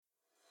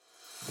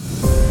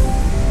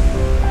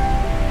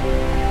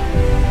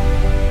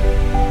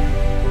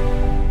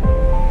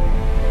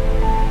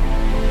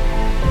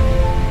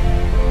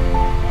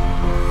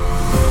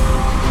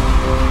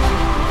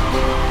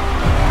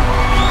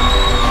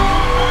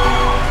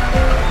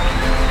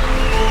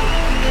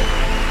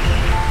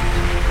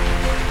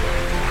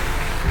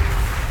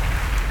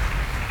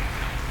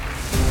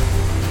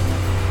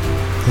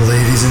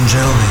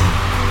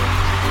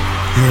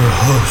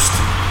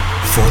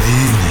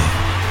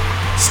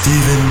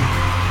Stephen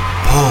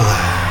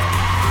Pawlak.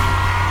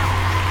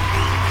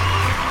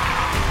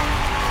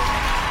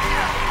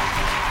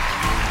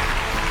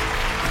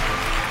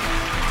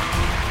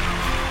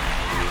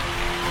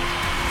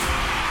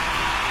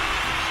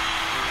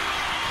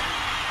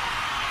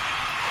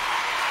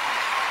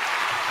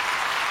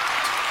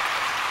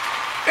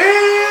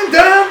 And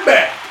I'm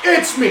back.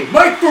 It's me,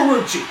 Mike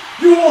Farucci.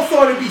 You all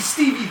thought it'd be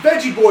Stevie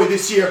Veggie Boy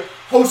this year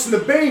hosting the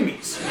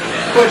BAEmmys.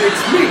 But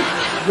it's me,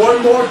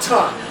 one more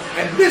time.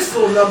 And this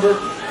little number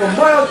from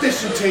my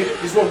audition tape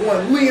is what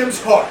won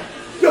Liam's heart.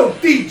 Yo,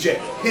 DJ,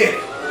 hit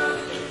it.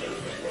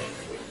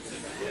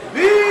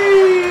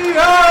 Be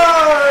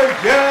our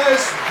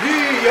guest,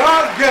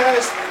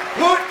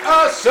 put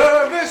our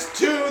service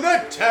to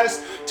the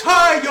test.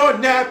 Tie your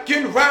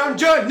napkin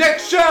round your neck,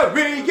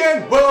 Sherry,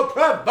 and we'll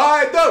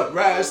provide the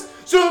rest.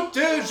 Soup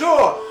du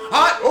jour,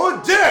 hot hors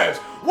d'oeuvres,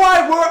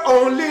 why we're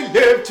only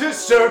live to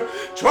serve.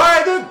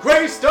 Try the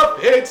gray stuff,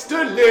 it's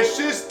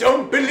delicious.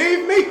 Don't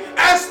believe me?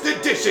 Ask the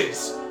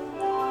dishes.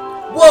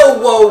 Whoa,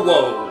 whoa,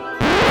 whoa.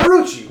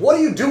 Farucci, what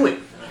are you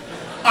doing?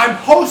 I'm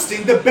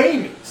hosting the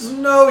BAEmmys.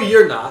 No,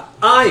 you're not.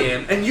 I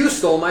am, and you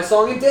stole my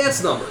song and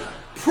dance number.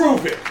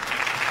 Prove it.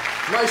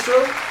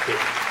 Maestro, hit.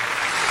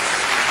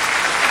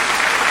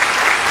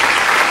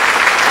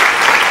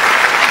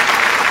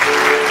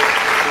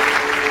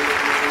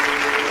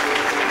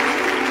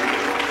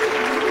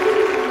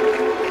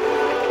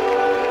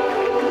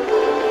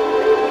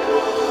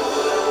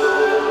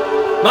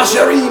 Ma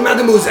chérie,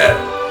 mademoiselle,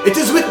 it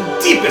is with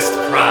deepest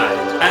pride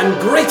and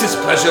greatest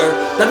pleasure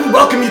that we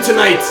welcome you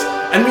tonight,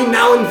 and we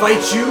now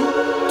invite you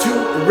to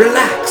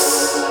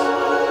relax.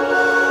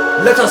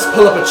 Let us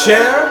pull up a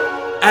chair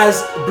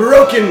as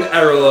Broken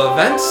Arrow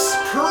Events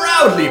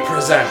proudly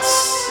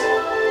presents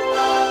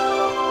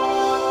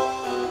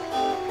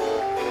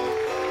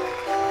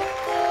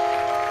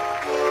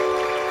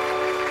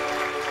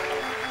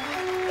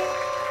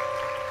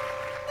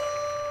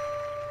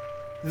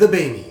the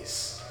BAEmmys.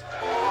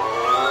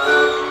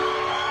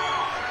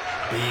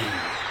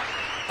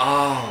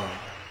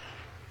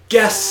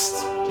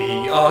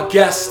 Be our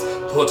guest,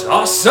 put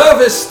our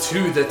service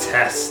to the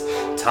test.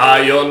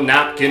 Tie your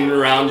napkin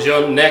round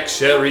your neck,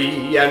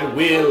 Sherry, and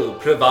we'll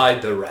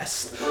provide the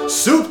rest.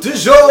 Soup du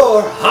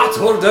jour, hot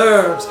hors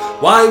d'oeuvres,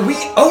 why we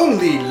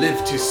only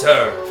live to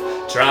serve.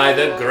 Try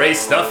the gray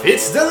stuff,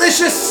 it's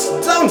delicious.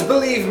 Don't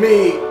believe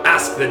me,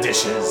 ask the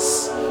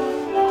dishes.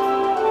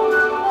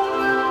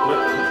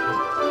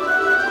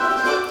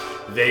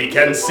 They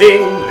can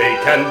sing, they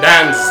can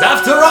dance,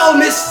 after all,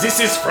 miss, this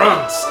is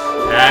France.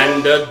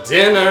 And a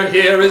dinner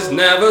here is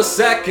never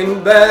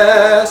second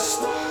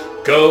best.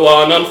 Go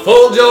on,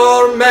 unfold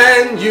your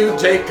menu,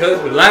 take a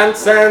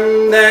glance,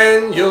 and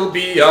then you'll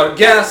be our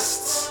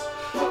guests.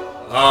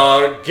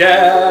 Our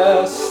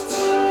guest.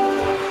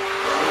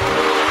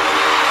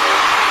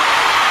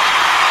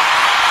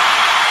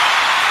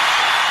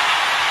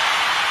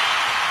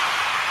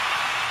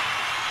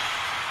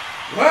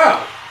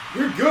 Wow,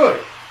 you're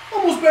good.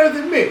 Almost better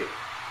than me.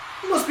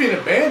 You must be in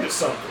a band or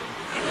something.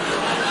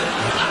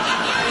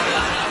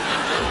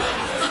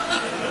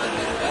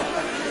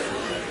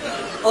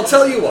 I'll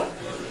tell you what,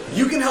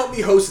 you can help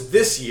me host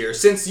this year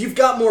since you've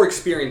got more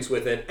experience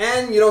with it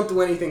and you don't do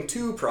anything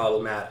too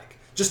problematic.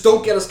 Just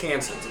don't get us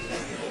canceled.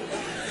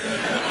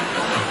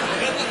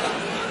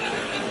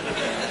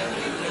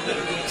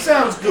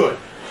 Sounds good.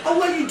 I'll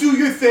let you do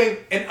your thing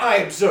and I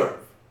observe.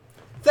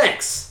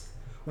 Thanks.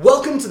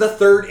 Welcome to the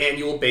third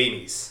annual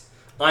BAEmmys.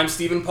 I'm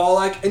Stephen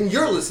Pawlak and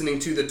you're listening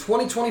to the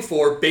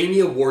 2024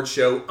 BAEmmy Awards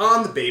show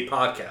on the BAE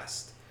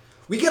Podcast.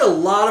 We get a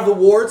lot of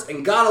awards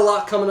and got a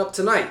lot coming up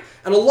tonight.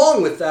 And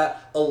along with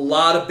that, a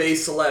lot of BAE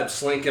celebs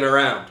slinking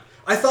around.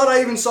 I thought I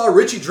even saw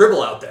Richie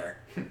Dribble out there.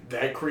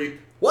 That creep?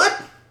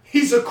 What?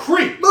 He's a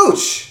creep!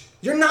 Mooch!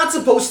 You're not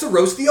supposed to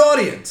roast the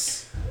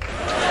audience.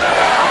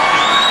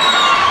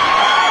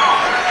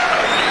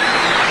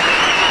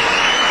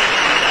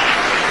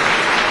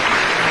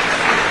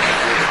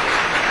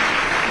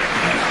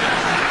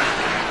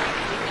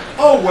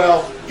 Oh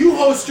well, you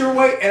host your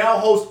way and I'll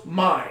host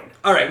mine.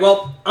 Alright,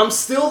 well, I'm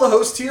still the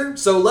host here,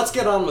 so let's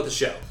get on with the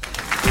show.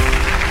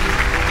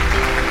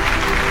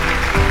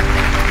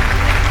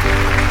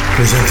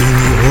 Presenting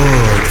the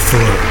award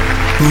for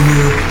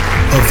Boomer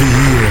of the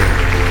Year,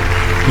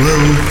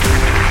 Lil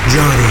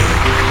Johnny.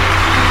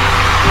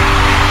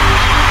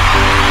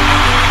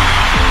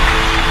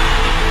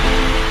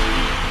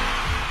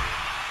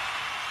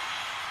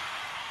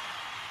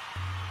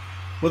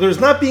 Whether it's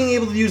not being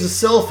able to use a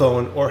cell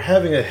phone or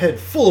having a head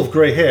full of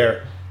gray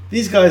hair,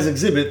 these guys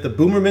exhibit the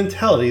boomer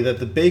mentality that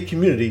the BAE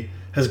community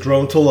has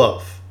grown to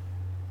love.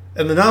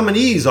 And the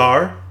nominees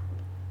are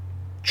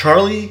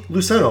Charlie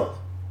Luceno,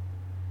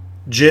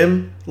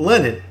 Jim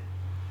Lennon,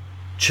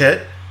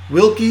 Chet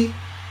Wilkie,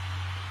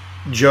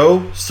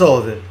 Joe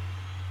Sullivan.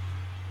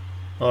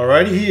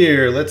 Alrighty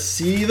here, let's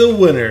see the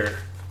winner.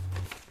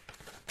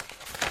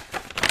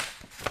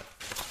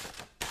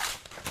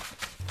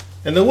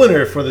 And the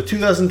winner for the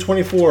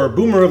 2024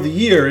 Boomer of the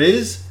Year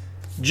is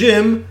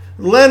Jim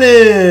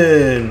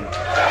Lennon.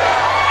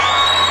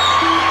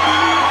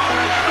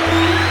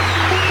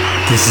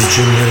 This is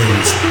Jim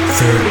Lennon's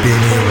third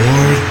BAEmmy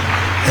Award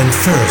and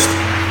first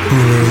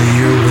Boomer of the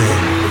Year win.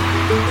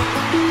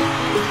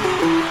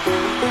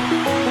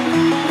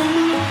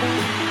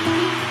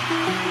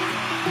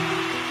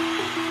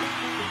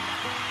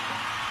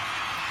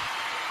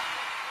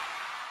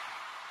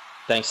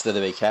 Thanks to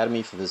the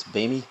Academy for this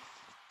BAEmmy.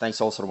 Thanks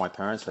also to my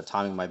parents for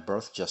timing my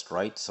birth just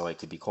right so I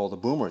could be called a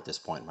boomer at this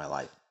point in my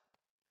life.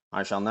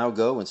 I shall now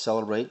go and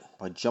celebrate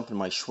by jumping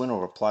my Schwinn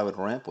over a plywood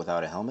ramp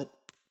without a helmet,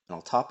 and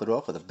I'll top it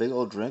off with a big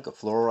old drink of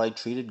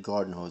fluoride-treated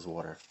garden hose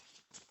water.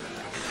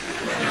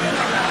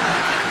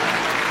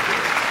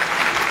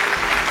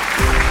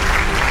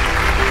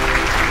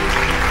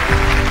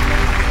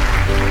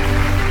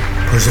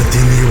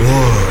 Presenting the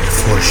award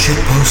for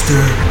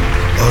Shitposter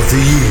of the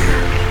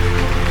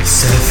Year,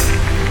 Seth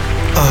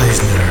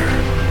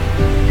Eisner.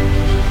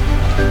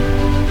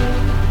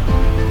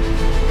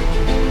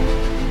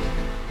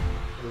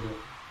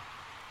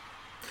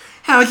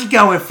 How's it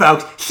going,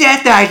 folks?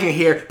 Seth Eisner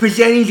here,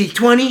 presenting the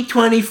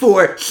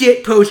 2024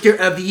 Shit Poster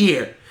of the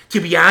Year.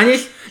 To be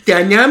honest,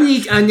 the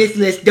nominees on this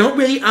list don't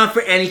really offer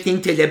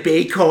anything to the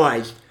BAE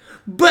cause,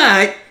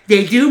 but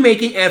they do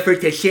make an effort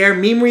to share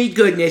memory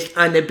goodness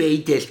on the BAE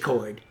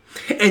Discord.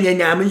 And the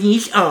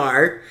nominees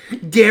are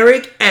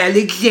Derek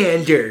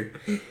Alexander,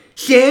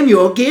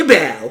 Samuel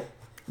Gibel,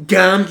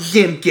 Dom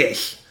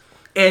Zimkis,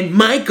 and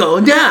Michael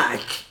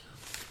Notch.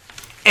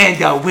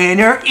 And the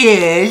winner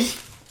is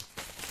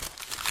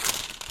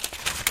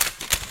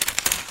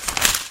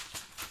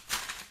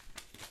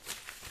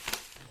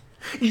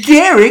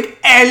Derek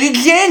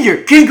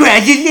Alexander.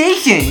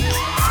 Congratulations!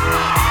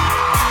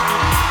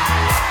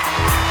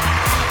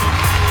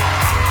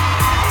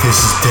 This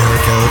is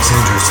Derek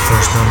Alexander's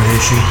first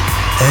nomination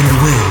and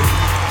win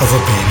of a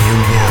BAEmmy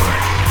Award.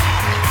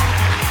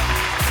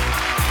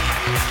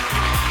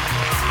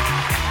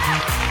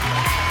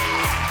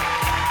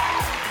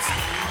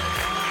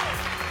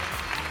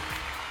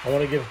 I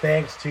want to give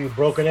thanks to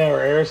Broken Arrow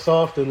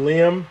Airsoft and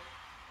Liam.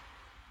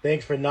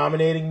 Thanks for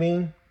nominating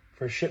me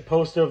for Shit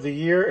Poster of the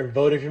Year and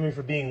voting for me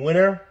for being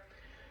winner.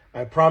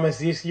 I promise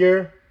this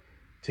year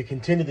to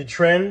continue the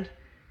trend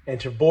and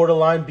to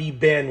borderline be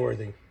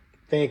ban-worthy.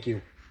 Thank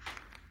you.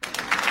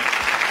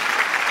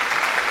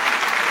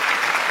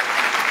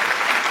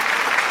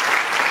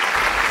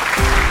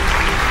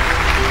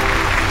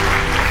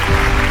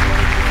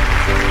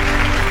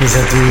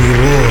 Presenting the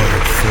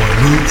award for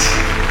Mooch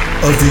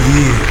of the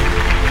Year,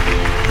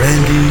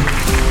 Randy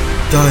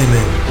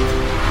Diamond.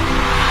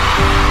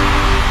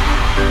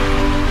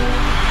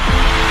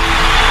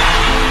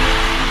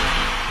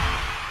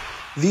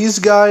 These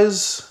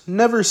guys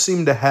never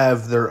seem to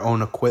have their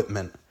own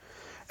equipment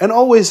and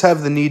always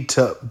have the need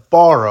to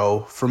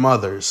borrow from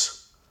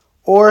others.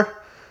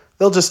 Or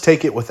they'll just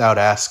take it without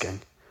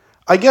asking.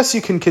 I guess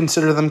you can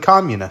consider them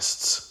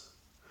communists.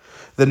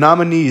 The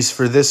nominees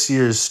for this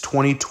year's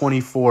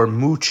 2024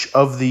 Mooch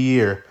of the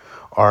Year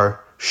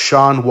are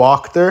Sean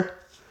Wachter,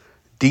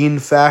 Dean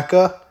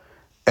Facca,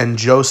 and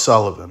Joe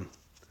Sullivan.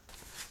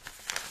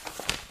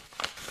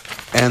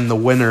 And the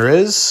winner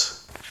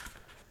is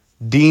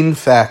Dean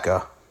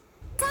Facca.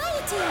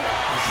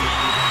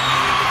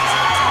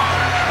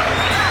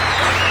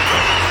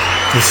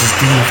 This is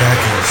Dean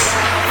Facca's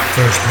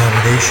first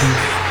nomination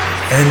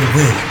and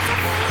win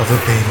of a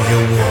BAEmmy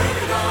Award.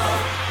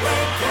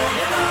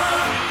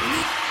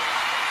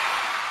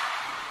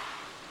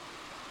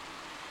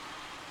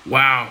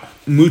 Wow,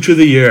 Mooch of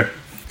the Year.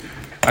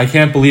 I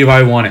can't believe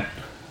I won it.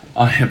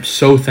 I am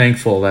so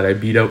thankful that I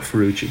beat out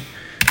Farucci.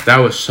 That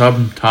was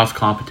some tough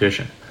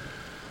competition.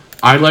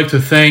 I'd like to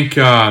thank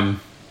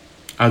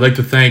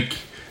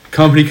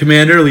Company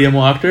Commander Liam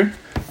Wachter.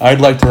 I'd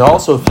like to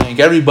also thank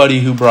everybody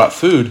who brought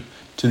food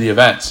to the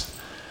events.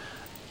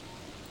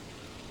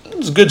 It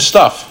was good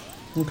stuff.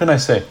 What can I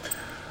say?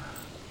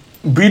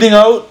 Beating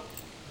out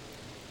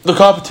the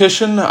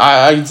competition,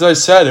 as I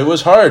said, it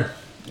was hard.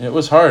 It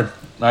was hard.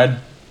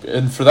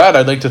 And for that,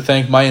 I'd like to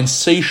thank my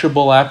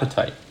insatiable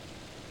appetite.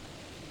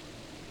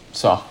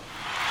 So,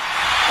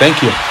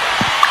 thank you.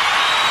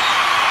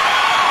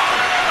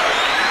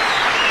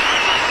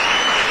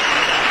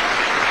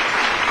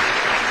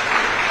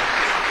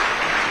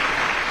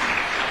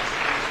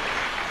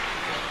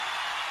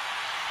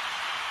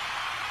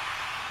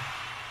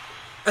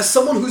 As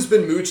someone who's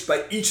been mooched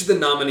by each of the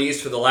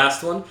nominees for the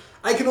last one,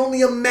 I can only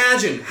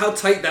imagine how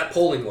tight that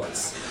polling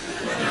was.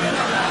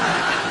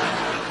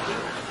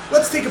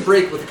 Let's take a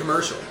break with a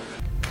commercial.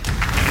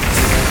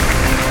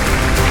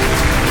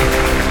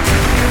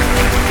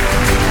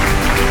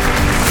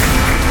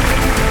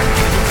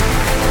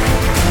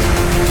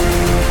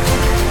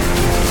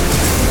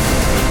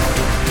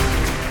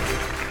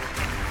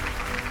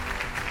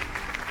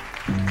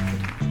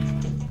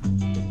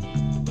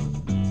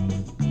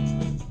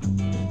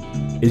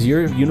 Is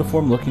your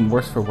uniform looking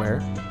worse for wear?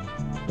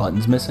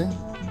 Buttons missing?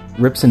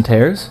 Rips and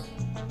tears?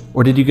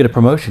 Or did you get a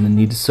promotion and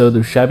need to sew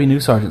those shabby new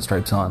sergeant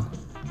stripes on?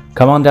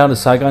 Come on down to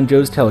Saigon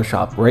Joe's Tailor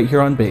Shop right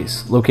here on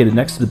base, located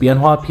next to the Bien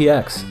Hoa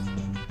PX.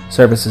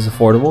 Service is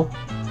affordable,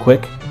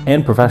 quick,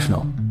 and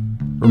professional.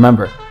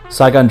 Remember,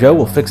 Saigon Joe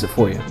will fix it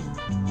for you.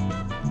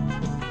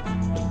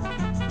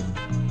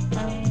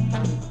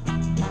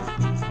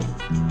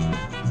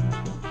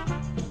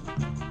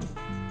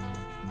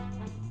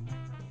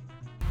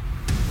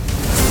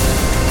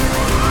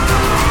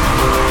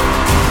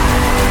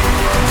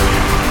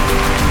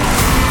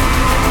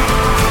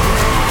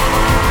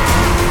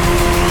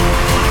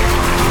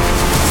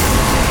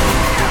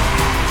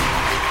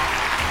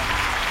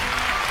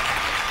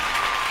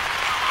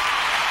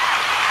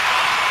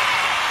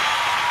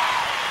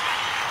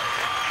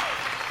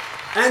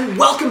 And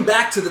welcome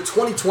back to the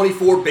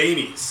 2024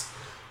 BAEmmys.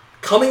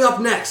 Coming up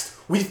next,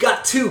 we've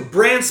got two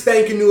brand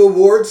spanking new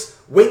awards,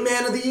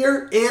 Wingman of the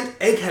Year and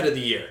Egghead of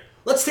the Year.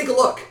 Let's take a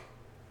look.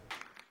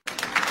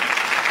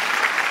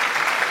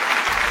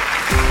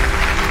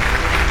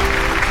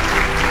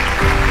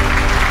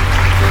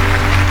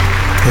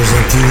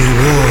 Presenting the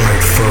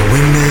award for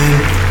Wingman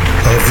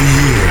of the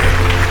Year,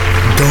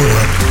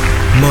 Donut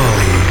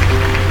Molly.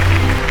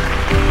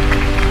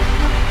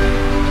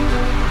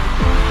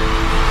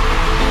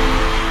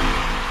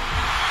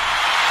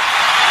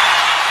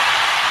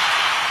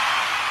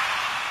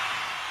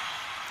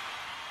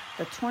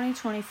 The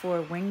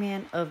 2024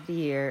 Wingman of the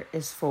Year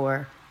is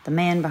for the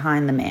man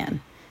behind the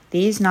man.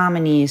 These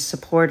nominees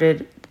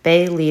supported the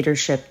BAE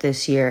leadership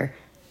this year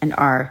and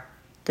are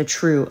the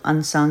true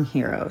unsung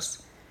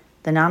heroes.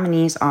 The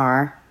nominees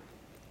are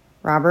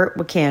Robert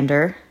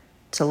Wikander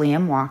to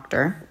Liam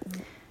Wachter,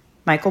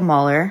 Michael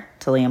Muller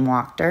to Liam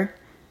Wachter,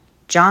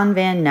 John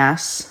Van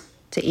Ness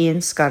to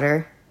Ian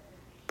Scudder,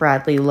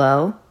 Bradley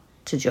Lowe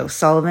to Joe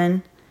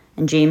Sullivan,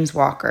 and James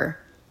Walker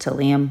to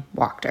Liam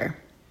Wachter.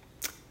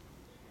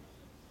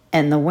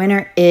 And the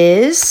winner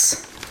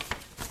is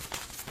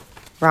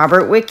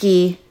Robert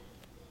Wiki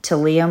to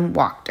Liam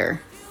Wachter.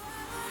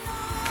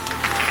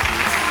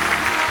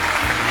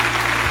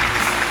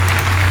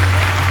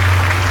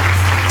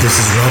 This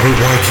is Robert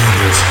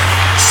Wykander's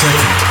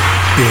second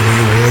BAEmmy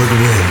Award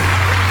win.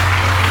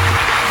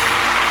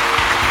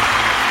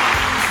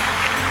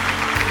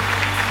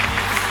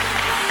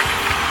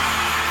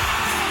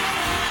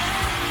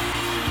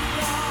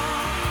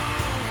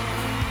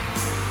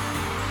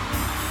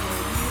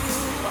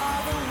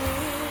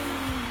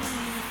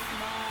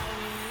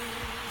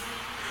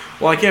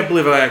 Well, I can't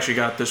believe I actually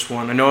got this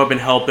one. I know I've been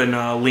helping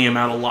Liam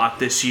out a lot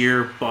this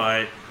year,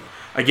 but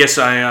I guess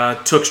I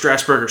took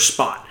Strasburger's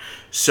spot.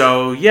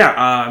 So, yeah,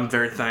 I'm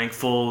very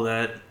thankful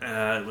that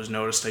it was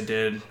noticed I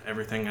did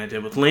everything I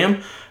did with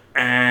Liam.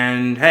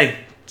 And, hey,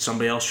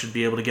 somebody else should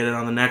be able to get it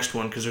on the next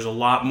one because there's a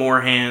lot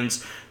more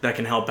hands that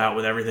can help out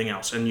with everything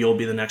else. And you'll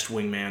be the next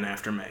wingman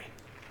after me.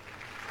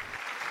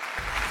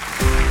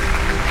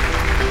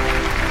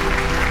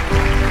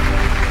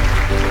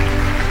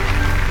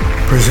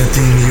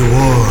 Presenting the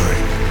award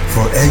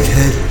for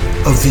Egghead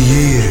of the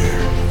Year,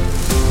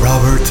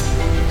 Robert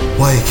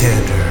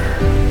Wykander.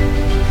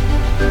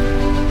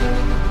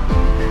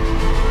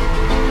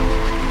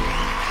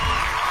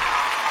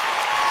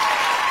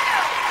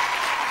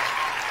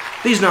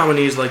 These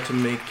nominees like to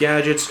make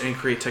gadgets and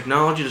create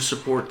technology to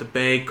support the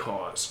BAE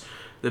cause.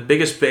 The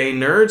biggest BAE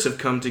nerds have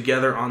come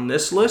together on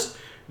this list.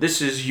 This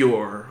is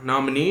your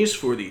nominees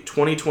for the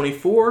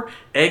 2024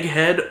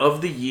 Egghead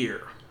of the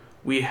Year.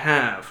 We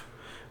have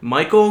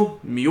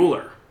Michael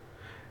Mueller,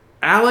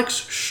 Alex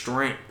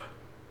Stramp,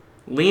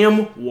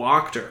 Liam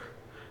Wachter,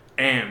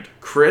 and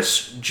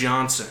Chris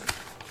Johnson.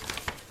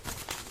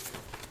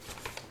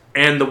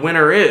 And the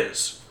winner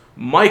is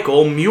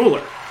Michael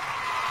Mueller.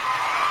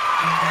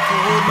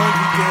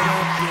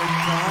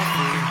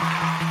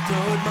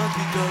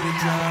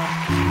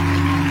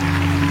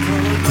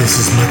 This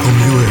is Michael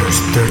Mueller's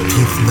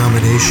 13th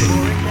nomination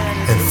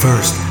and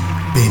first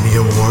BAEmmy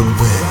Award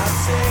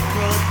win.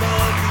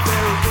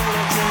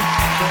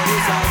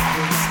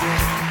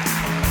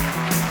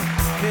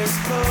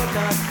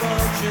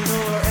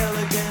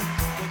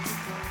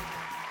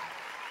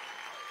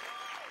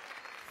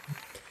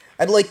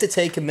 I'd like to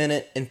take a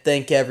minute and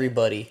thank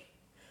everybody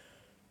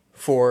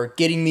for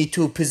getting me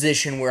to a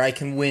position where I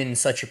can win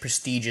such a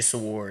prestigious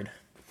award.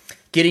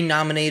 Getting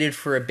nominated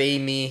for a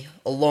BAEmmy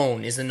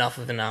alone is enough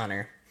of an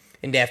honor,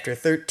 and after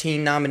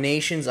 13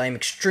 nominations, I am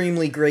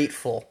extremely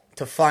grateful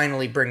to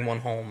finally bring one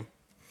home,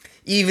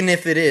 even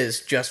if it is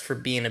just for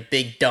being a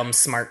big, dumb,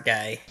 smart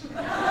guy.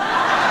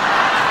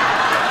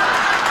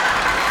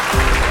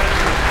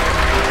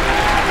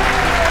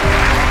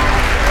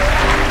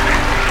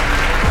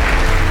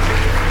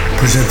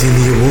 Presenting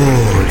the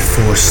award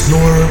for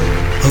Snorer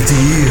of the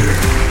Year,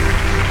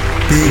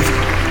 Big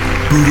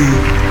Booty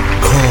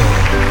Call.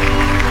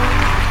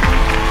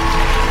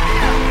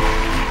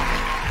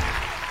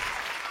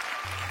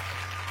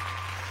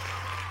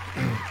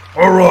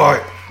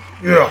 Alright,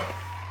 yeah.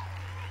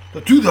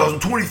 The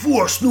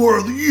 2024 Snorer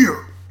of the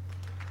Year.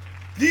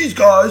 These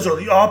guys are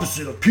the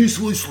opposite of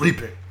peacefully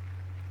sleeping.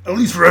 At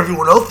least for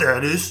everyone out there,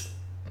 it is.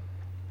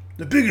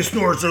 The biggest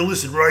snorers are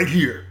listed right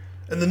here,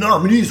 and the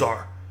nominees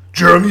are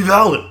Jeremy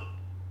Vallon,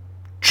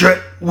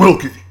 Chet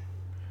Wilkie,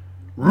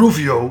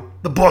 Rufio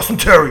the Boston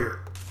Terrier,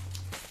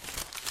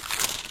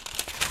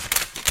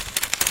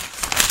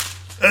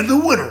 And the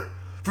winner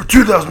for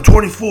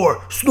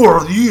 2024 Snore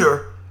of the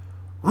Year,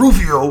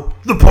 Rufio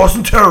the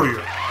Boston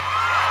Terrier.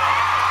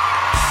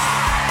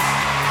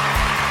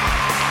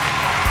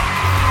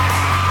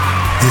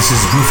 This is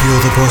Rufio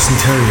the Boston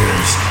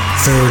Terrier's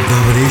third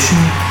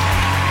nomination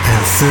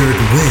and third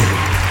win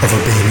of a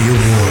BAEmmy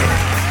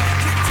Award.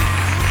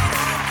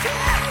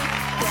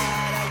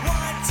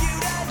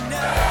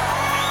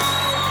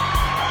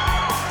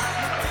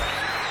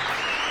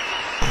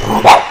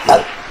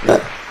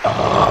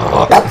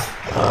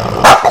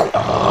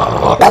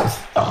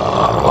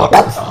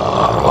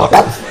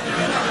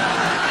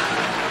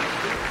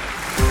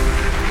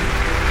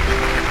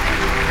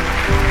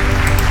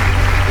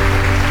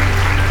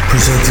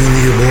 Presenting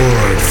the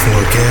award for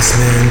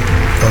Gasman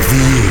of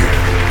the Year,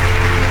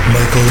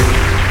 Michael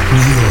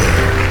Mueller.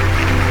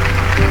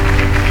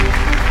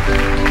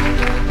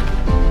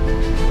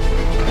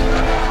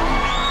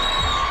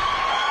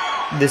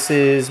 This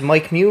is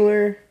Mike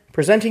Mueller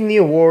presenting the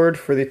award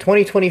for the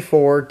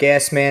 2024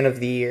 Gasman of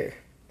the Year.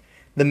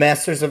 The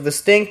masters of the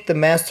stink, the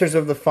masters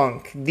of the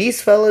funk.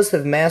 These fellas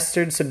have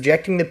mastered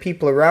subjecting the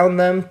people around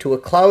them to a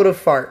cloud of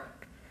fart.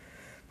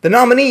 The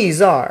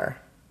nominees are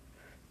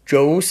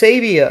Joe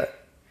Sabia,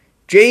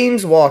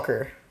 James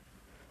Walker,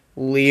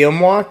 Liam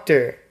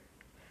Wachter,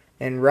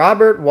 and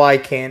Robert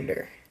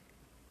Wykander.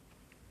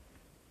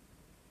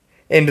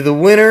 And the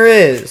winner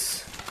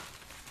is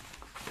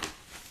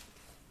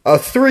a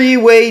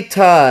three-way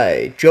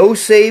tie. Joe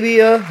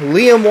Sabia,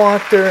 Liam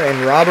Wachter,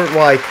 and Robert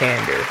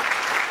Wykander.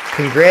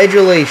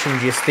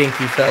 Congratulations, you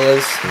stinky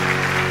fellas.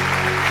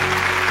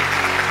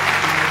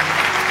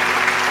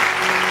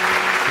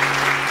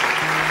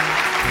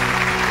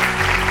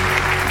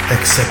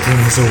 Accepting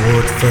his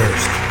award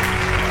first,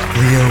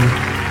 Liam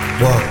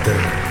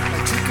Wachter.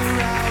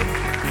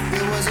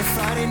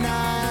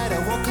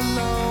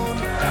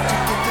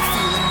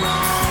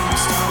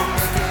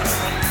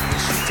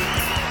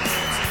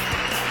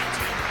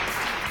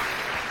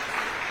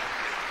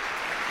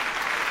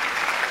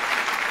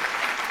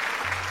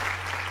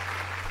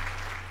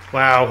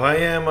 Wow, I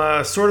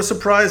am sort of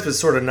surprised, but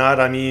sort of not.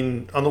 I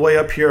mean, on the way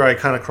up here, I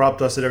kind of crop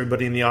dusted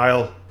everybody in the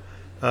aisle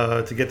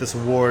to get this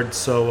award,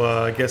 so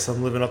I guess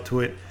I'm living up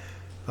to it.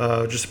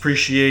 Just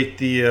appreciate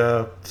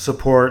the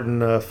support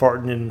and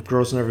farting and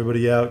grossing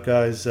everybody out,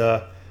 guys.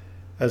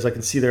 As I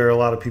can see, there are a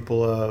lot of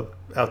people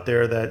out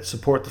there that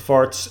support the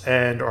farts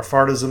and are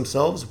farters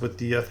themselves with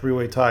the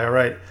three-way tie. All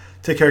right,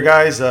 take care,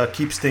 guys.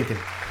 Keep stinking.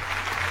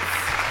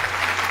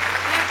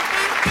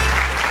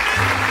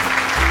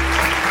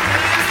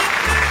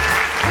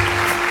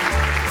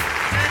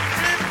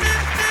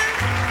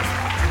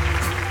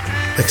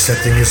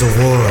 Accepting his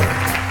award,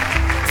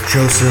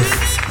 Joseph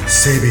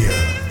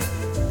Sabia.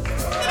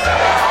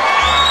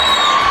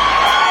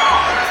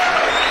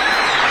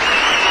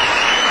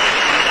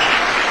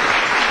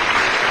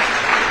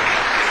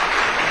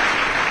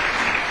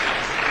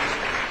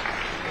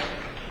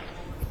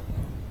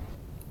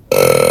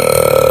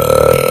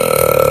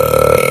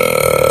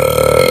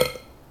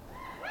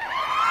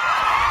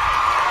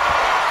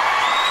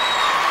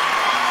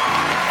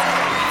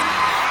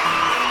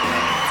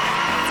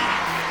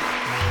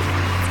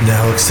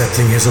 Now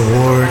accepting his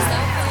award,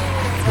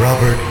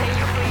 Robert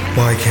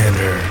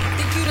Wykander.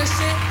 Think you the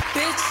shit,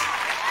 bitch?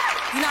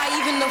 You not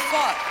even the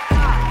fuck.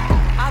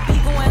 I be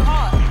going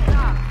hard.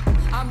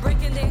 I'm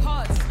breaking their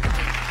hearts.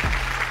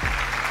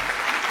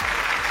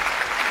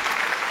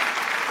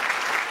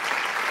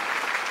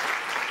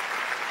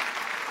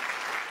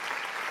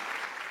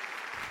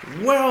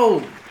 Well,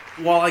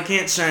 while I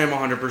can't say I'm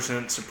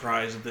 100%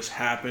 surprised that this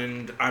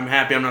happened, I'm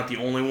happy I'm not the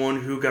only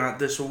one who got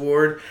this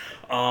award.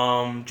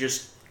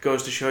 Just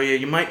goes to show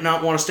you might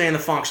not want to stay in the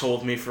foxhole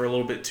with me for a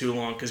little bit too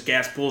long, because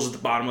gas pool's at the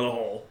bottom of the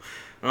hole.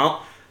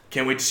 Well,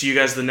 can't wait to see you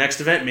guys at the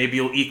next event. Maybe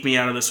you'll eke me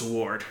out of this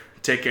award.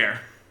 Take care.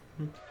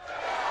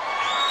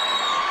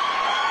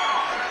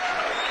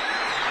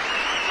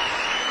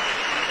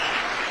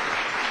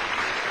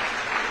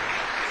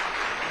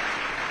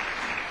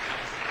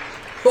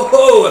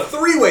 Oh, a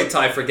three-way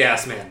tie for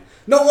Gasman.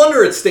 No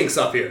wonder it stinks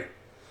up here.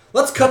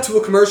 Let's cut to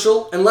a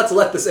commercial and let's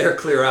let this air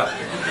clear out.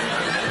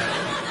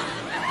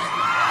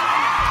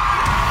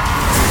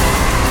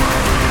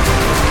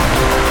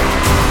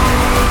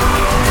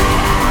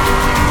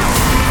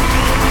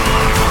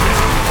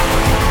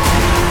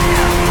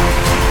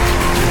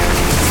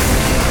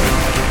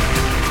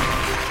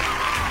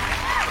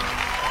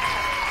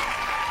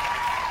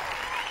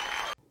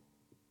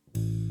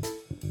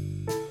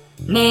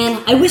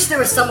 Man, I wish there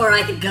was somewhere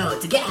I could go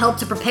to get help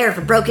to prepare for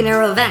Broken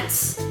Arrow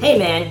events. Hey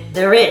man,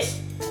 there is.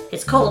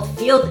 It's called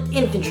Field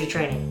Infantry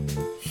Training.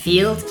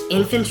 Field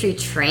Infantry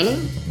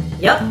Training?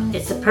 Yup,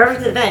 it's the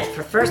perfect event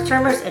for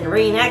first-termers and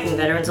reenacting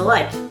veterans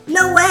alike.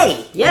 No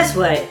way! Yes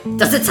way.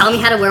 Does it tell me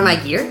how to wear my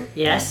gear?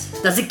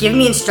 Yes. Does it give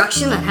me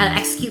instruction on how to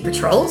execute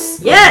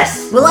patrols?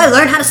 Yes! Will I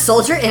learn how to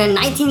soldier in a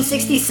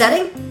 1960s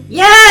setting?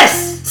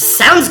 Yes!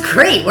 Sounds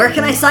great! Where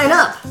can I sign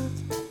up?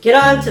 Get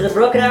on to the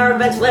Broken Arrow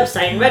Events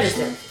website and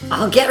register.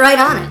 I'll get right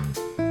on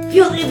it.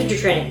 Field Infantry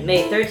Training,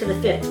 May 3rd to the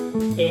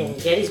 5th in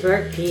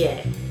Gettysburg,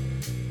 PA.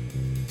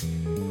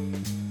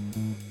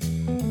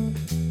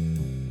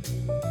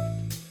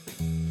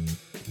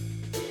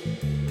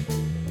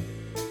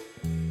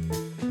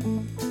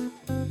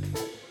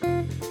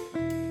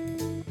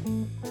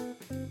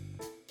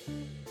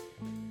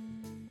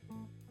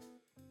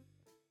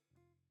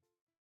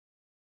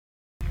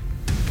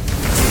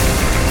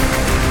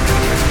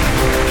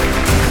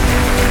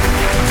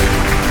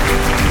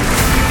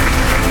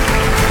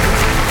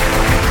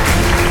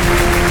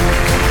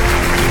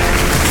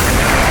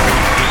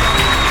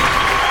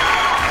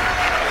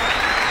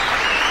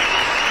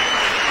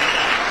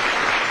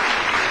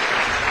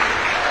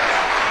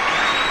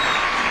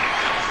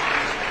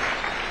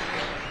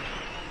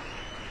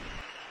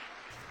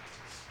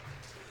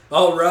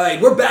 Alright,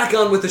 we're back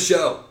on with the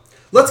show.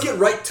 Let's get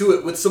right to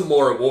it with some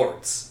more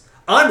awards.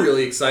 I'm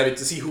really excited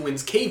to see who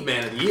wins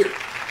Caveman of the Year.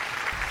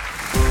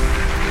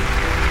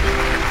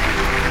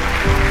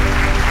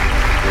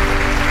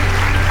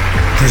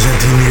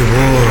 Presenting the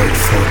award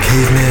for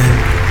Caveman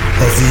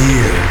of the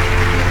Year,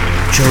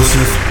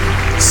 Joseph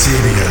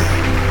Sabia.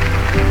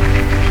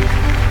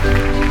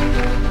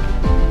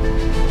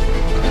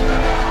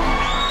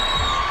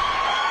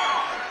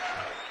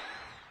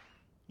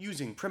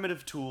 Using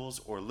primitive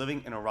tools or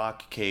living in a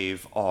rock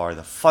cave are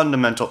the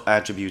fundamental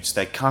attributes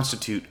that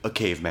constitute a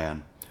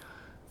caveman.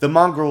 The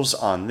mongrels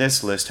on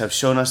this list have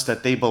shown us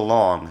that they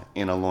belong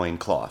in a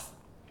loincloth.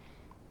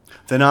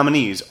 The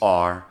nominees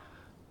are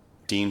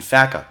Dean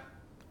Facca,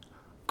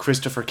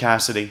 Christopher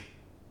Cassidy,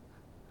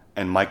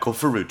 and Michael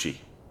Farucci.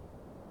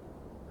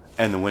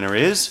 And the winner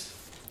is...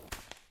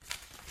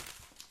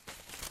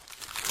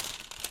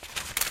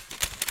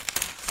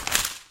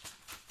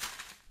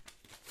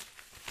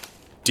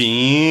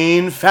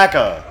 Dean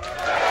Facca.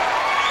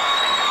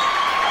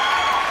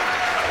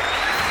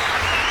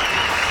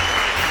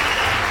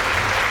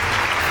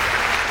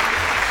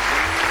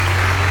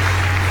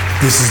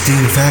 This is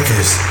Dean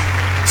Facca's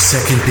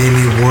second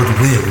BAEmmy Award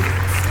win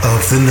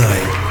of the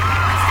night.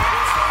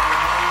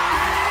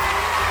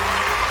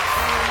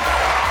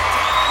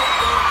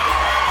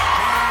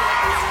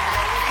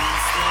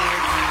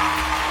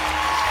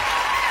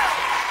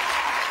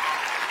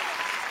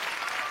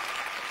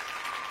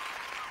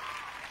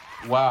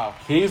 Wow,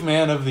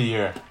 Caveman of the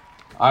Year.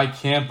 I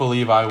can't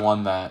believe I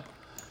won that.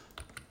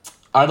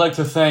 I'd like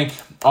to thank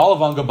all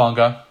of Unga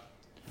Bunga.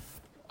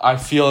 I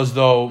feel as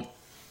though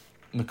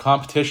the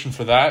competition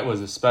for that was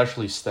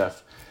especially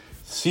stiff.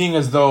 Seeing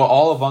as though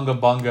all of Unga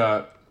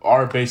Bunga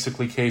are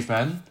basically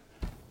cavemen,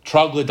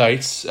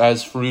 troglodytes,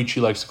 as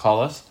Farucci likes to call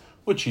us,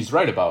 which he's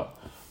right about.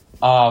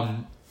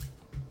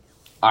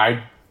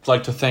 I'd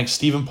like to thank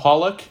Stephen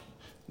Pawlak,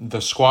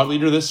 the squad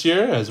leader this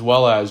year, as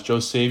well as Joe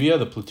Savia,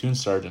 the platoon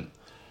sergeant.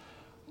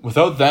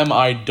 Without them,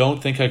 I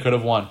don't think I could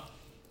have won.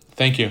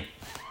 Thank you.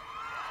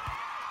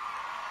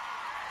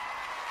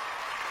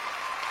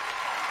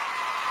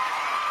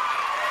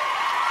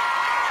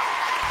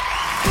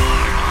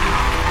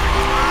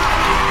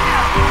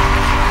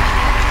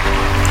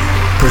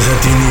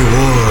 Presenting the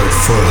award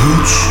for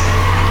Hooch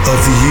of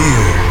the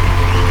Year,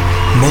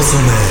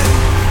 Muscleman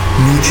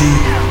Moochie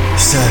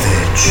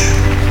Savage.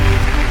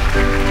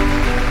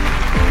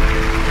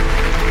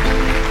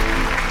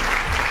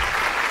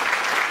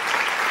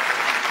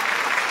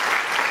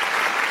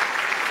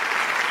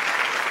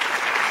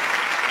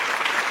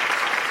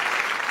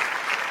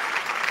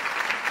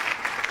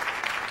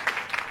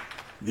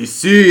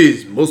 This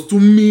is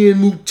Muscleman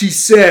Moochie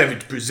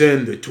Savage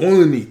present the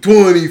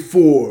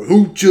 2024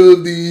 Hooch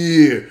of the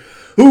Year.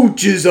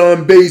 Hooches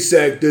on base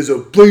act as a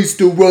place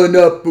to run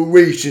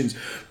operations,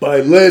 buy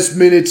last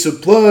minute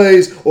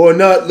supplies, or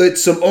not let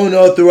some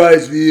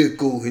unauthorized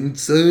vehicle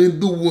inside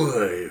the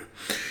wire.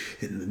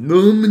 And the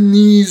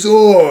nominees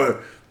are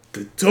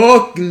the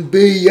Talking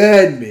Bay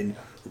admin,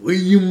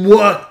 William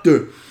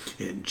Wachter,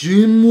 and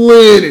Jim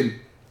Lennon.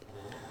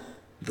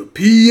 The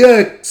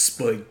PX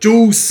by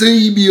Joe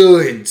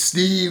Sabia and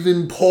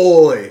Stephen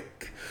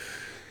Pawlak.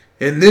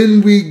 And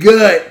then we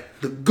got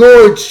The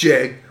Guard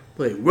Shack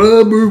by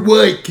Robert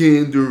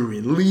Wykander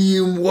and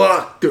Liam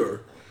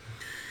Wachter.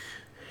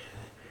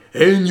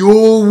 And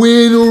your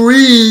winner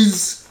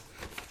is...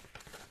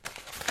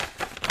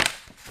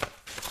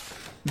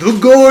 The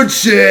Guard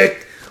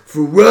Shack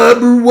for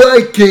Robert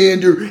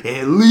Wykander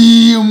and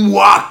Liam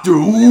Wachter.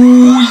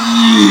 Ooh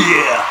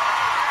yeah!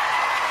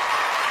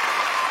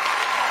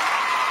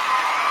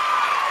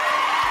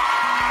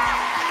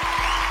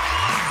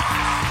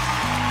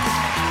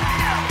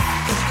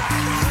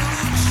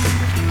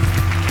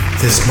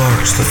 This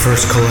marks the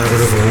first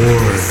collaborative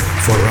award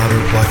for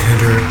Robert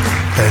Wykander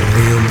and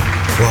Liam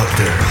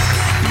Wachter.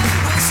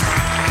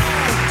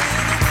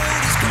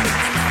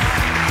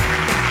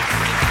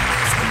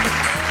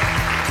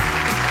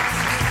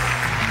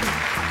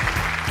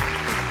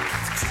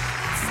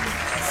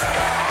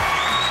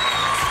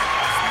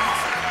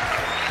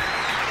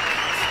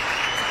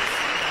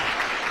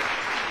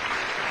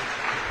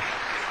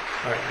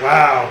 All right,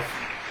 wow.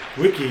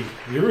 Wiki,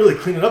 you're really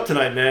cleaning up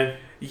tonight, man.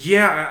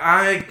 Yeah,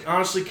 I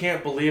honestly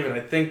can't believe it.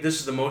 I think this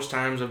is the most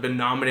times I've been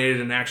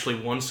nominated and actually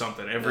won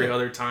something. Every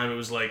other time it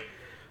was like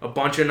a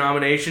bunch of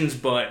nominations,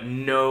 but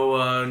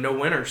no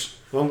winners.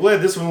 Well, I'm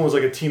glad this one was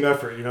like a team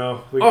effort, you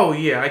know? Oh,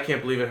 yeah, I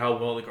can't believe it how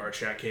well the Guard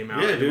Shack came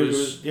out. Yeah, dude,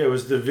 it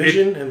was the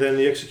vision and then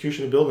the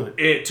execution of building it.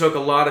 It took a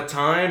lot of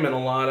time and a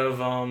lot of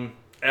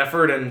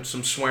effort and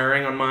some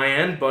swearing on my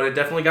end, but it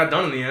definitely got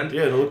done in the end.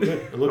 Yeah, it looked good.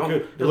 It looked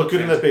good. It looked good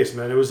in that base,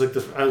 man. It was like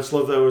I just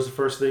love that it was the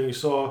first thing you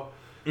saw.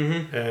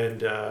 Mm-hmm. And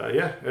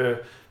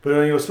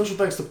but special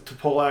thanks to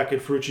Pawlak and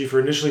Farucci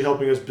for initially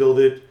helping us build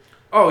it.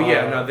 Oh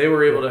yeah, no, they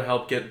were able to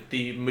help get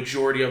the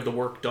majority of the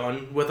work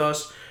done with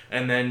us,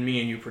 and then me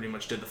and you pretty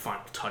much did the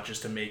final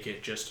touches to make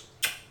it just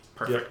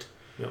perfect.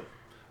 Yep.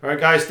 All right,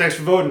 guys, thanks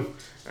for voting.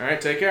 All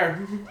right, take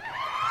care.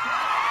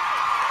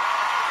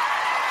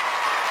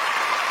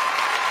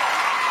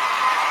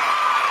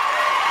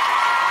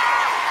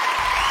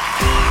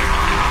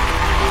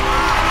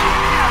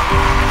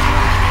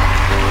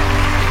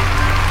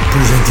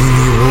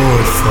 Presenting the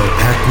award for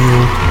Pack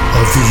Mule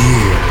of the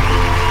Year,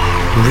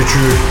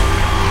 Richard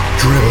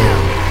Dribble.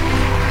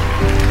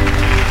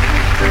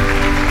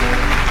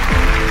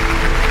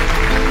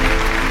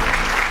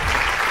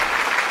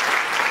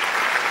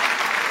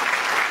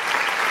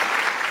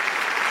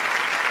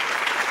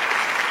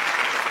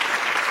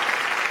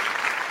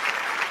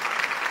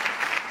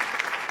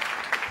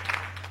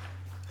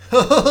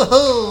 Ho ho ho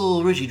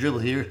ho! Richie Dribble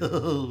here.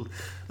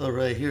 All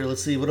right, here.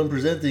 Let's see what I'm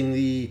presenting.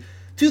 The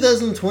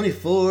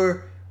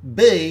 2024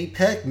 Bay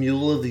Pack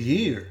Mule of the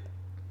Year.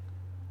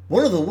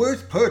 One of the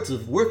worst parts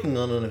of working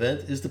on an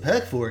event is to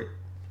pack for it.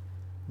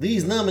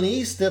 These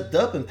nominees stepped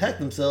up and packed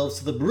themselves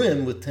to the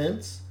brim with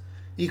tents,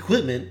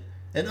 equipment,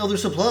 and other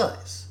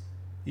supplies.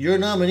 Your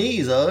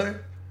nominees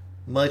are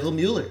Michael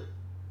Mueller,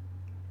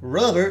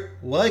 Robert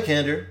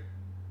Wykander,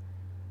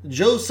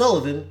 Joe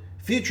Sullivan,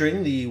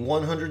 featuring the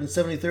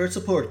 173rd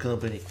Support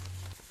Company.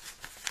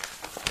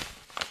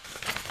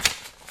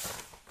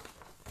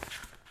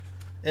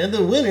 And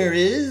the winner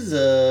is,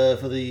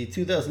 for the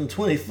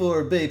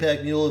 2024 Bay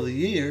Pack Mule of the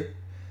Year,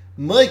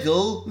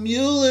 Michael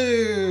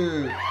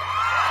Mueller.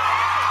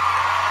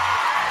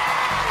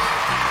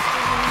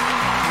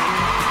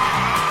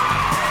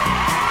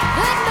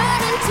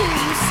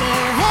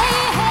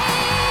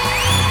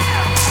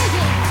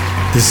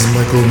 This is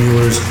Michael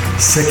Mueller's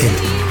second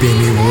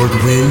BAEmmy Award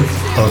win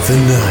of the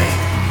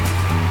night.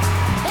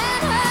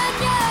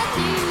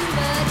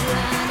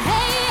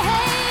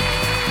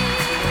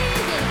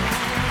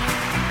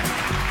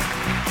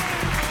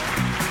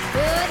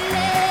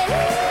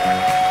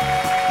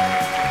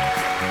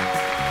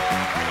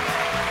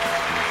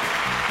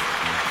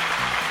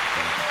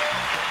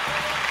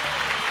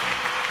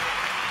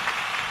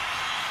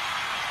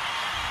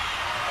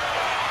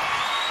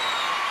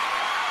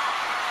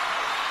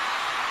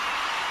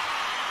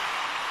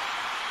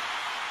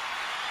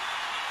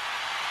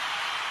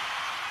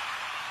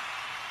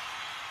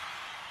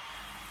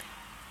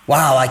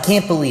 Wow, I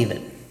can't believe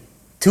it.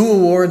 2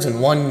 awards in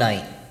one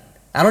night.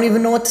 I don't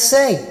even know what to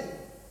say.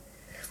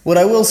 What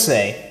I will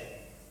say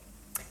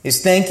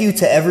is thank you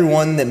to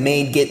everyone that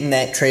made getting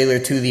that trailer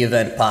to the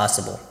event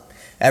possible.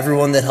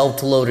 Everyone that helped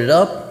to load it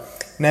up,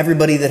 and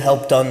everybody that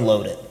helped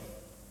unload it.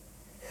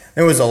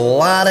 There was a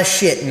lot of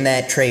shit in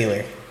that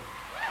trailer.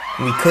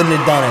 We couldn't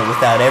have done it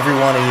without every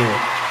one of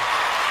you.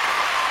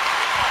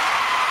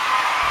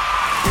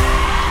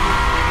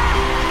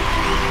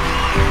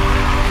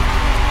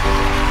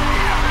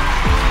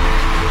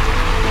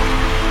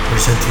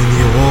 Presenting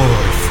the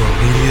award for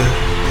Media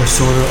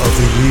Persona of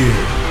the Year,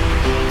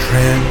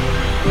 Tran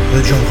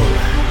the Jungle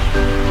Man.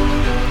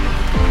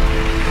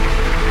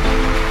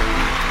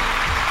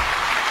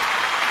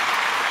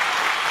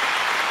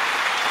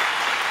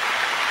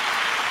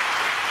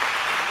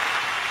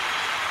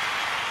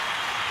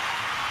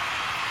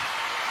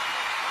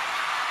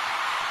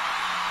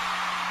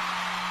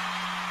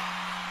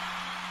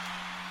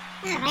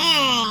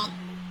 Alright,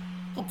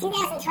 the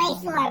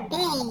 2024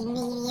 Bay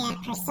Media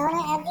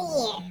Persona of the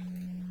Year.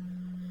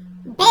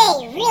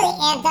 Bay really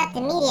amped up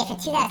the media for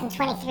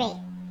 2023.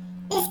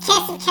 This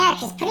cast of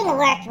characters put in the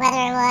work, whether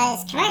it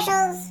was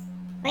commercials,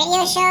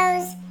 radio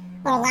shows,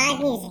 or live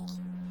music.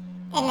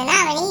 And the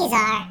nominees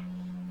are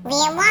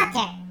Liam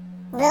Wachter,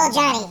 Lil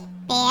Johnny,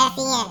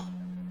 BAEmmy,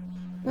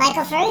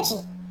 Michael Farucci,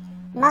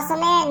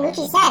 Muscleman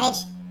Moochie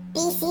Savage,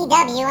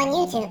 BCW on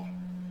YouTube,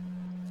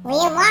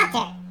 Liam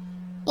Wachter,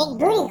 Big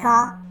Booty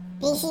Call,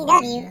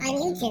 BCW on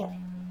YouTube,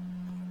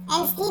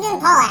 and Stephen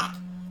Pawlak,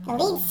 the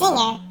lead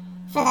singer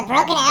for the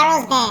Broken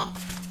Arrows Band.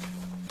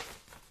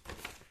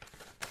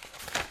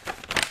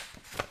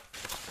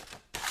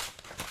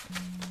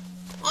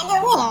 And the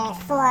winner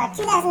for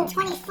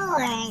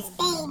 2024's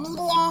Bay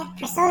Media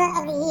Persona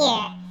of the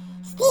Year,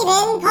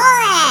 Stephen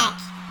Pawlak.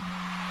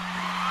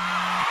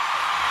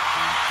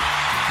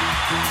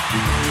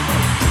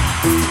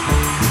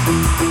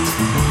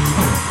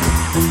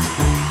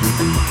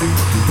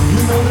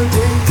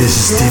 This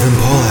is Stephen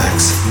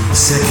Pawlak's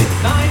second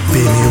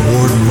BAEmmy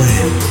Award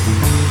win.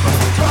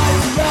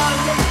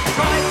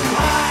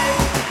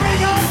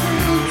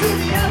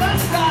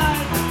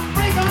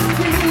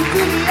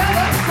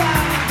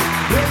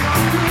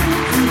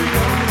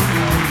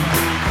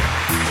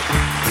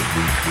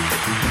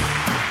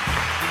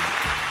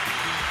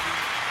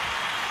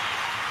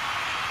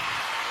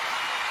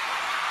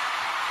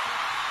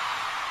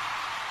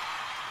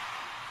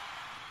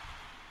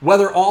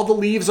 Whether all the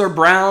leaves are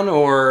brown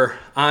or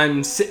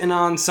I'm sitting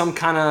on some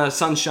kind of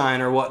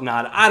sunshine or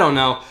whatnot, I don't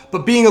know.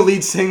 But being a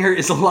lead singer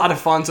is a lot of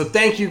fun, so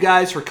thank you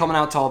guys for coming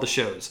out to all the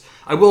shows.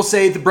 I will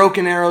say the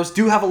Broken Arrows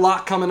do have a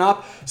lot coming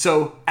up,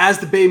 so as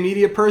the Bay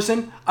Media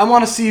person, I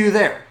want to see you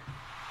there.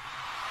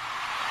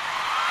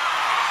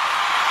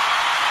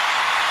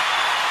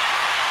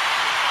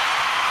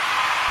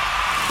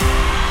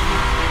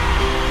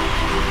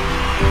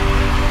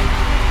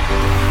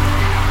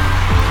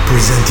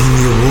 Presenting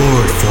the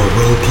award for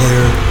Role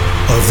Player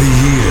of the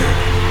Year,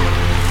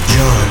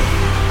 John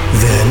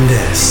Van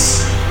Ness.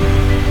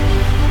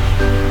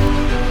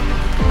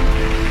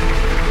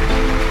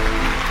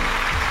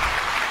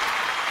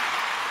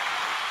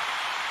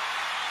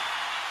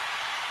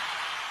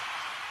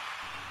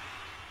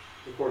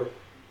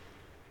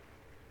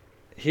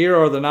 Here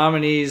are the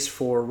nominees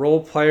for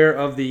Role Player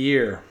of the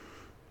Year.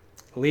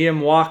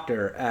 Liam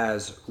Wachter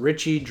as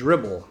Richie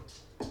Dribble.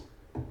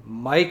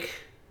 Mike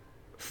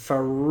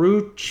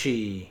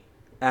Farucci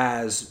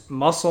as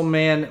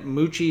Muscleman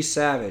Moochie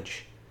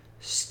Savage.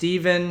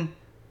 Stephen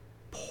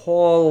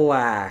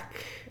Pawlak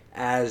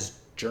as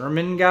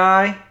German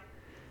Guy.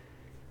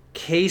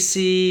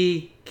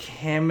 Casey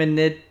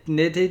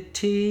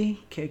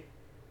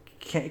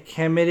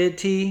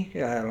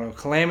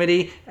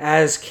Calamity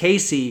as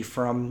Casey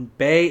from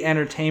Bay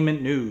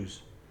Entertainment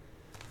News.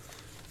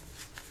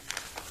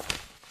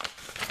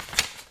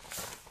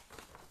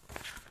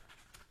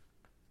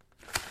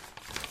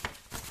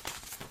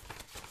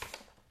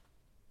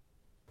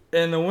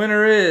 And the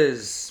winner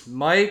is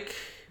Mike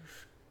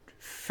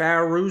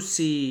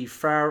Farucci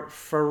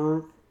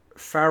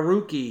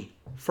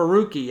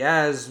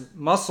as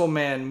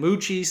Muscleman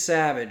Moochie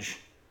Savage.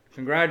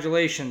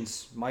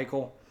 Congratulations,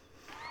 Michael.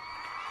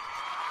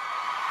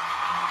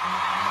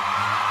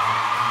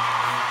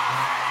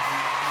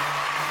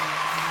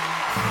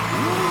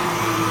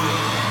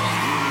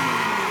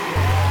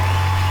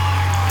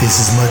 This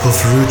is Michael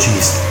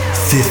Farucci's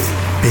 5th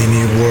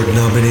BAEmmy Award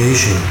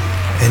nomination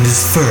and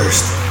his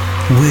first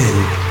win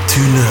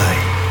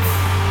tonight.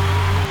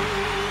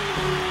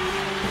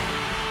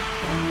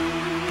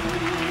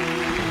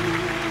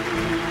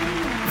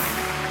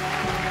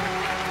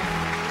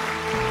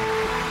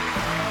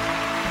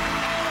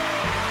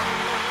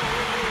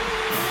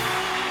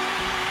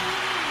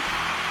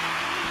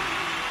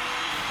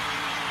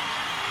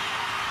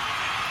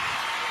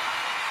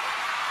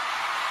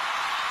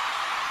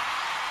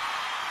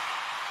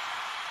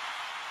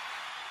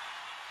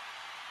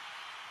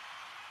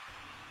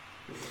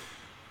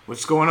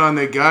 What's going on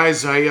there,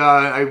 guys?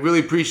 I really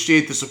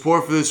appreciate the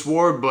support for this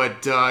award,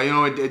 but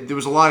there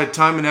was a lot of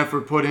time and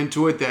effort put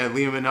into it that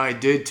Liam and I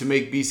did to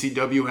make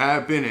BCW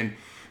happen and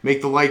make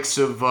the likes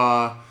of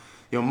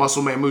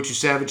Muscleman Moochie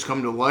Savage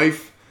come to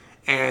life.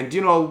 And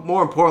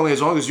more importantly,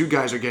 as long as you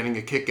guys are getting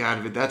a kick out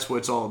of it, that's what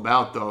it's all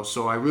about, though.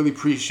 So I really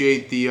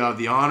appreciate the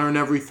honor and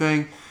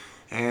everything,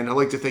 and I'd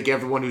like to thank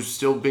everyone who's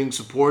still being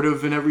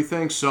supportive and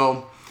everything.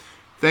 So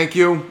thank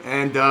you,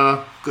 and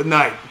good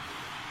night.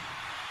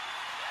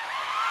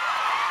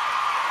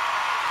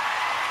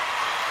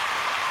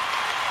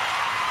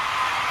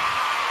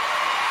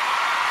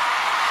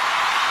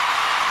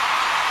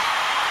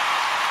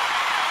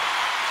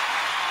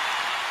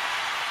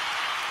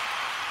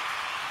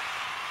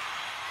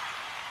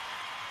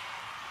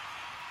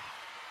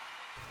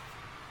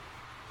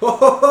 Ho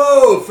ho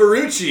ho!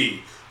 Farucci,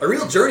 a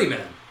real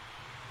journeyman,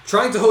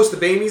 trying to host the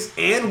BAEmmys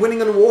and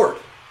winning an award.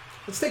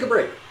 Let's take a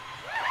break.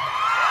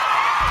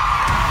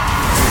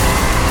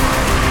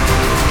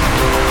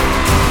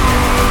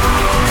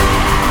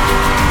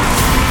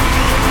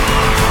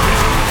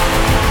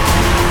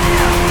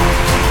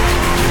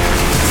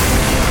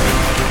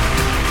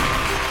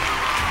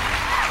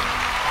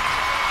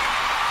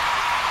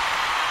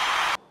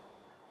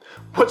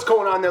 What's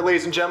going on there,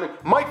 ladies and gentlemen?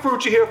 Mike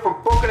Farucci here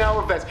from Broken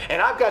Arrow Events,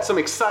 and I've got some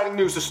exciting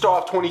news to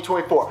start off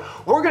 2024.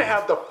 We're going to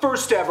have the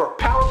first ever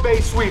Power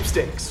Bay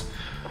Sweepstakes,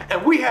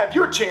 and we have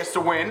your chance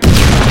to win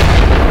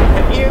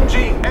an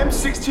EMG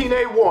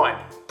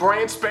M16A1,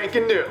 brand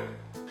spanking new.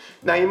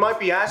 Now you might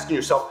be asking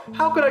yourself,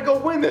 how could I go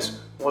win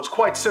this? Well, it's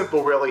quite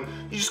simple, really.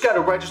 You just got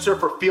to register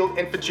for field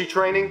infantry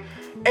training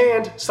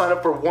and sign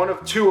up for one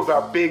of 2 of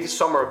our big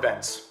summer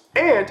events.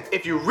 And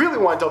if you really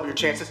want to double your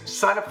chances,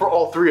 sign up for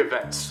all 3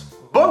 events.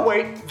 But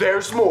wait,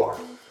 there's more.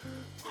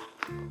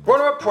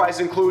 Runner-up prize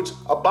includes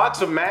a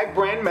box of Mag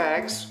brand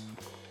mags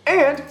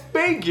and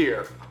Bay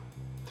gear.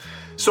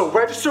 So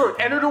register and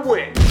enter to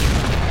win.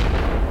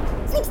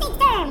 Sweepstakes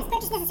terms.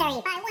 Purchase necessary.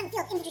 Buy 1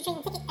 field infantry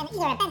training ticket and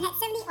either a Ben Het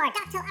 70 or a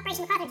Docktail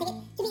Operation MacArthur ticket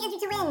to be entered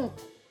to win.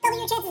 Double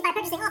your chances by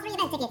purchasing all 3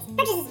 event tickets.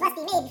 Purchases must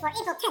be made before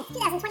April 10th,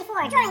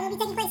 2024. Drawing will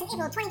be taking place in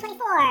April 2024.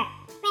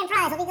 Grand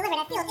prize will be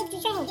delivered at Field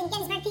Infantry Training in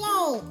Gettysburg,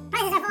 PA.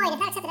 Prizes are void if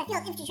not accepted at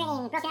Field Infantry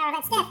Training. Broken Arrow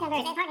Event staff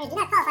members and partners do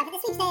not qualify for the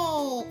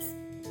sweepstakes.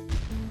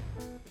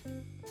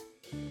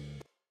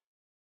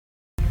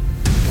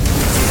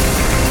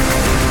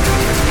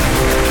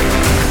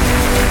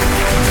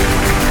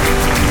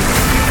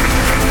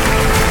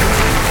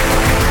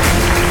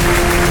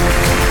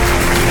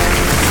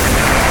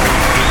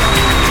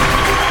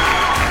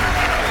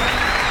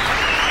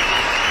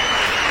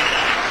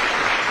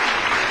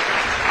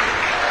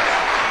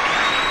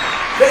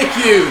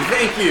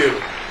 Thank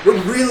you. We're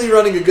really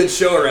running a good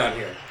show around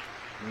here.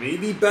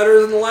 Maybe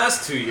better than the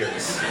last 2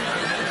 years.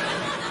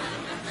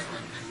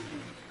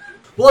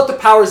 We'll let the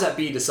powers that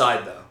be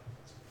decide, though.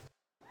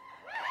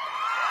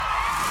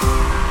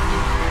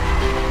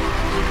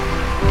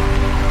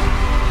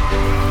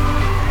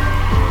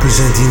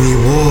 Presenting the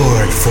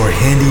award for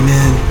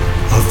Handyman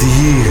of the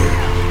Year,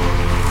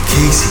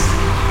 Casey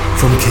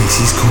from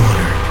Casey's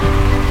Corner.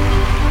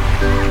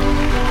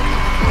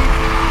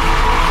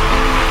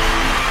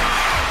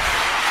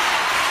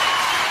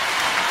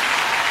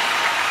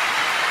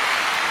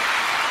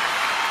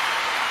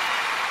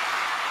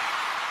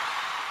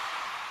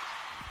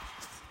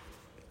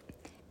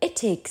 It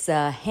takes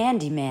a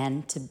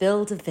handyman to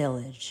build a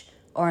village,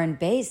 or in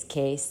Bay's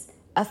case,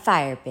 a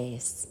fire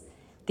base.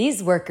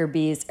 These worker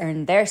bees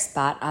earned their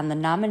spot on the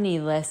nominee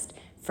list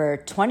for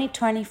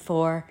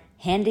 2024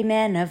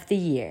 Handyman of the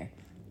Year.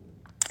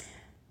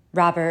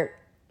 Robert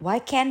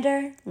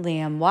Wykander,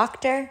 Liam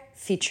Wachter,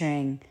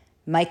 featuring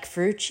Mike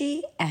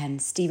Farucci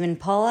and Stephen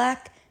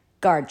Pawlak,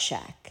 Guard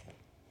Shack.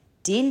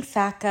 Dean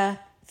Facca,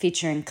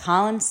 featuring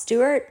Colin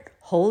Stewart,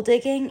 Hole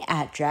Digging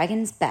at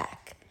Dragon's Back.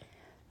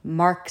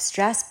 Mark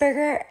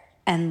Strasburger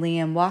and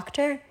Liam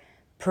Wachter,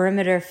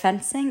 Perimeter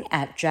Fencing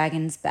at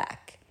Dragon's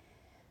Back.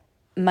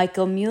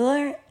 Michael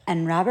Mueller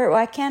and Robert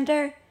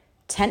Wykander,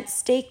 Tent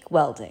Stake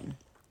Welding.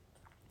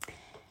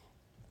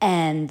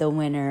 And the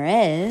winner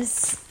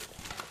is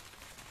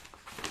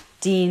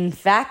Dean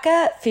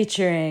Facca,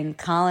 featuring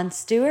Colin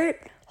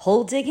Stewart,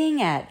 Hole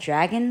Digging at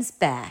Dragon's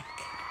Back.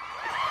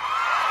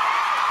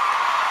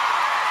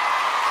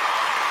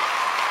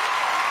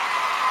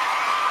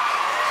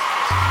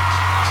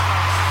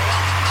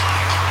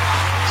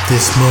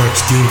 This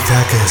marks Dean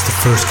Facca as the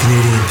first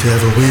Canadian to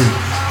ever win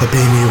a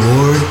BAEmmy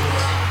Award,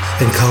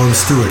 and Colin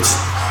Stewart's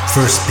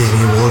first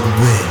BAEmmy Award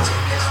win.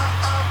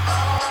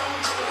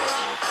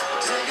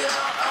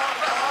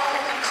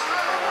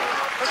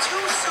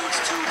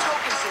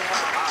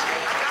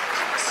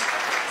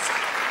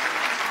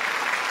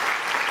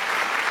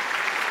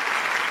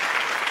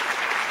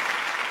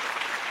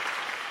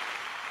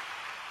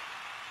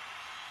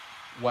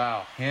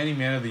 Wow,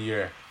 Handyman of the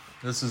Year.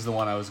 This is the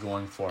one I was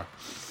going for.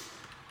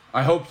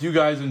 I hope you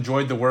guys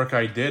enjoyed the work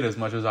I did as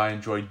much as I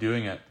enjoyed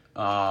doing it.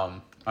 I'd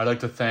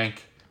like to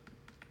thank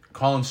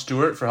Colin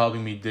Stewart for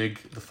helping me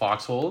dig the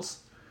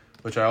foxholes,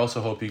 which I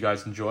also hope you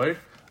guys enjoyed.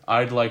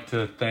 I'd like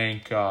to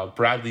thank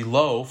Bradley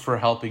Lowe for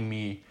helping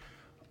me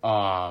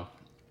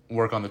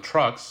work on the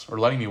trucks, or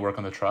letting me work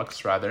on the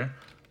trucks, rather.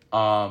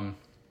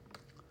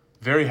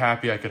 Very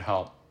happy I could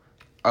help.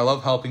 I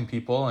love helping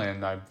people,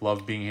 and I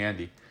love being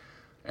handy.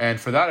 And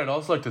for that, I'd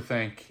also like to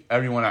thank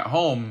everyone at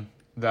home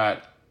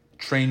that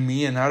trained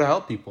me in how to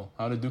help people,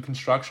 how to do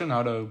construction,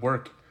 how to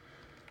work.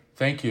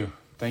 Thank you.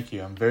 Thank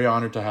you. I'm very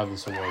honored to have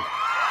this award.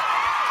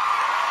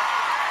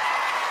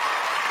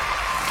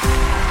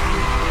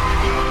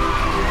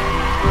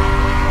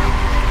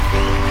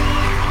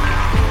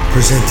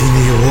 Presenting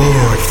the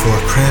award for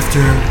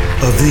Crafter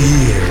of the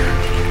Year,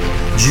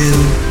 Jim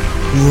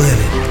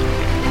Lennon.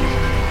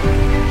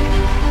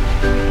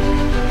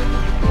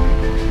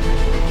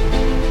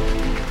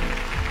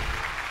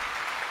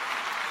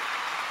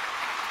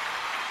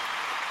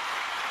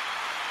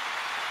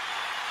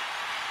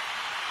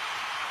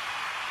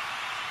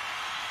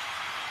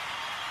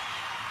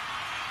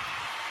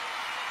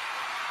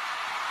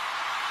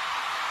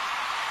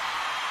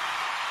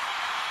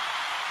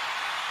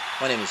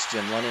 My name is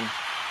Jim Lennon.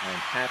 I am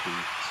happy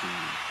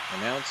to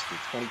announce the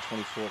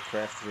 2024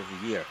 Crafter of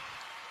the Year.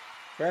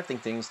 Crafting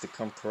things to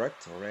come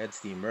correct or add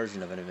to the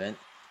immersion of an event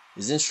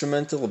is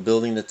instrumental in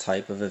building the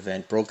type of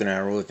event Broken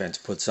Arrow Events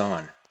puts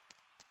on.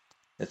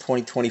 The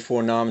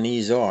 2024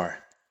 nominees are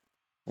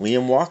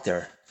Liam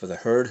Wachter for the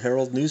Herd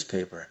Herald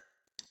newspaper,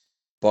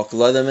 Buck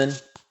Leatherman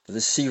for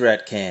the Sea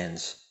Rat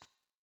cans,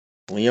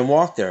 Liam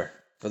Wachter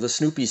for the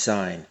Snoopy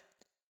sign,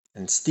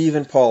 and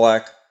Stephen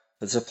Pawlak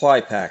for the supply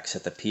packs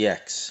at the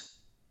PX.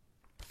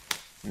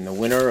 And the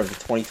winner of the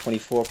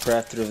 2024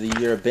 Crafter of the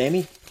Year at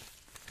BAEmmy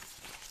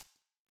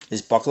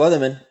is Buck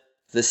Leatherman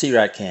for the Sea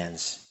Rat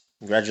cans.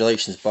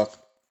 Congratulations, Buck.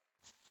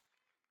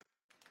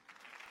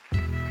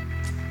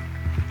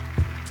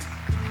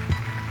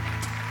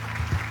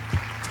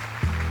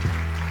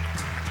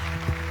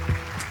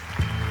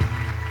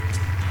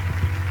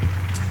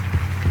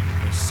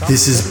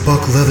 This is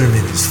Buck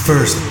Leatherman's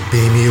first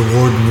BAEmmy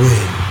Award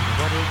win.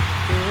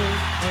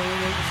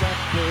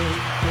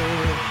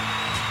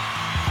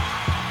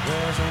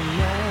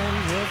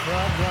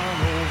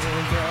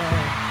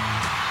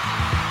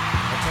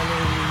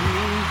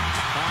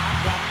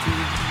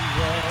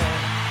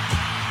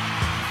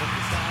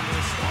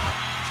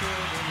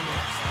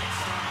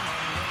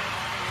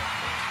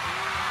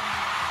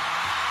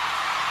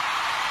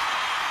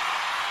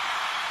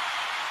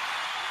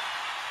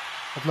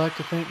 I'd like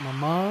to thank my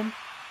mom,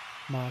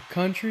 my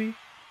country,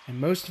 and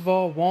most of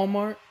all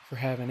Walmart for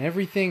having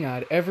everything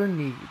I'd ever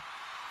need.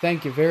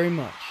 Thank you very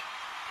much.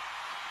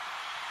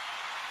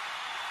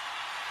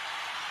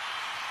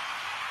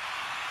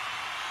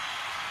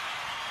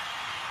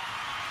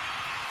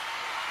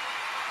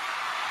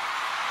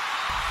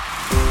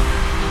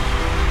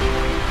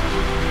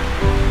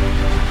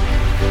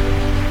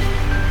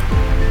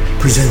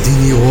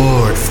 Presenting the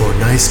award for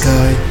Nice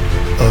Guy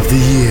of the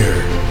Year,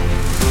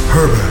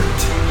 Herbert.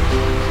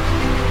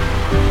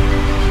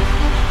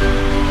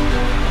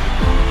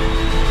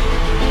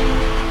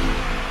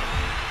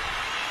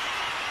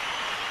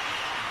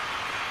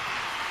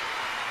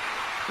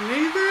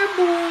 Hey there,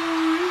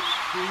 boys.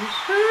 It's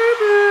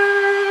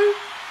Herbert.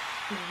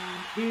 And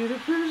I'm here to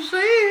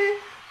present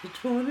the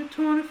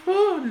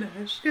 2024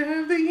 Nice Guy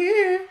of the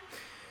Year.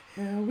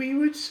 And we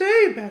would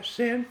say about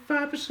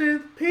 75%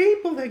 of the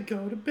people that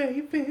go to Bay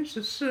events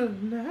are so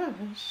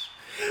nice.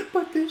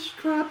 But this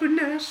crop of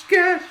nice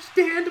guys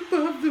stand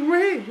above the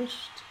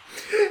rest.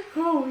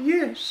 Oh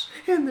yes,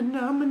 and the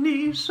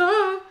nominees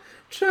are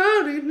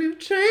Charlie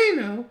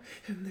Luceno,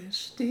 and there's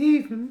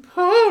Stephen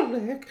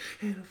Pawlak,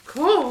 and of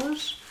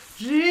course,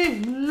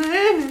 Jim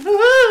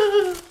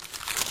Lennon.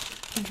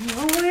 And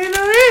your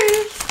winner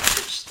is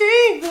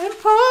Stephen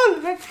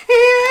Pawlak.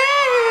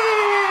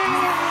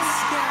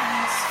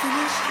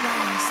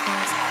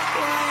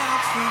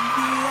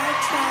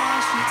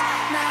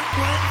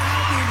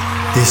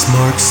 This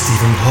marks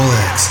Stephen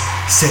Pawlak's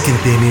second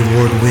BAEmmy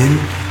Award win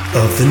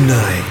of the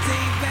night.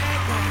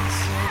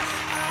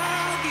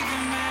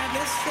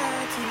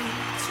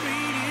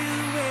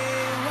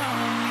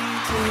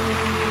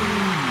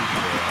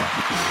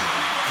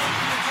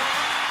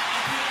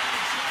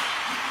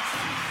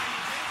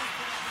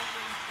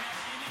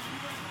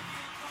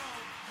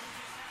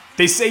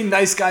 They say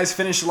nice guys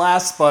finish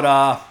last, but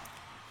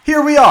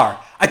here we are.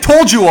 I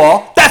told you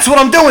all, that's what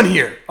I'm doing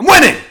here. I'm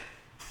winning!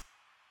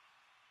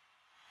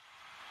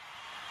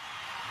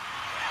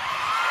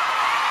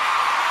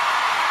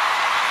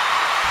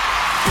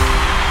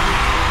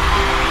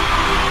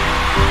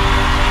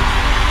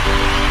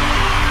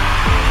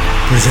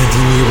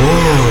 Presenting the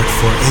award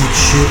for 8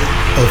 Shit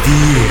of the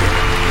Year,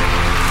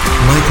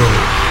 Michael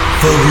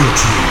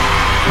Farucci.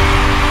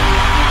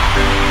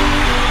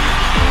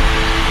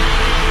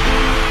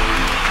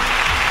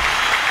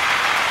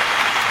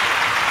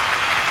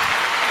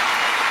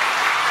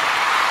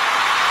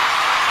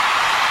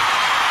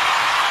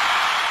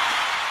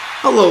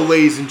 Hello,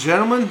 ladies and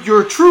gentlemen.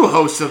 Your true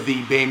host of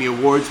the BAEmmy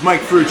Awards,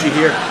 Mike Farucci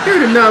here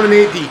to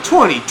nominate the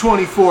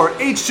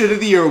 2024 8 Shit of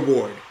the Year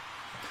Award.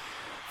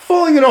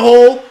 Falling in a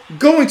hole,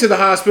 going to the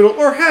hospital,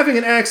 or having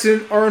an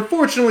accident are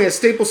unfortunately a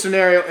staple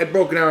scenario at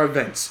Broken Arrow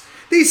events.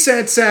 These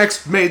sad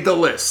sacks made the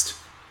list.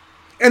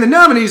 And the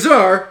nominees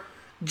are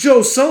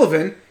Joe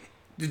Sullivan,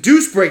 The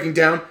Deuce Breaking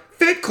Down,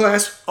 Fit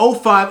Class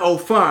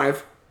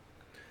 0505,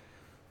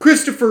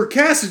 Christopher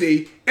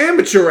Cassidy,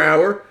 Amateur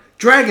Hour,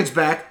 Dragon's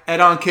Back at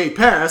On K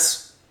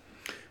Pass,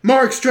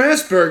 Mark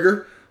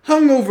Strasburger,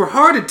 Hungover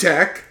Heart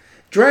Attack,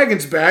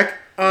 Dragon's Back,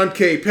 On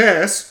K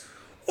Pass,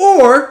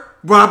 or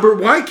Robert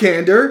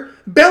Wykander,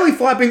 Belly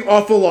Flopping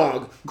Off a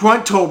Log,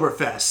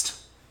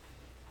 Grunttoberfest.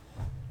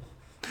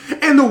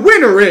 And the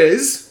winner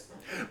is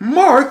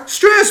Mark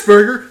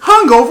Strasburger,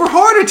 Hungover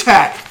Heart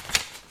Attack.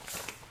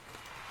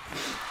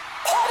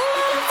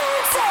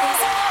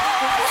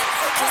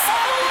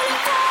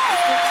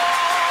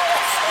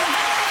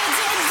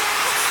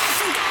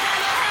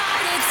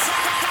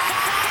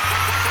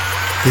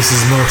 This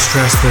is Mark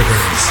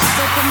Strasburger's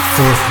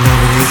 4th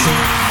nomination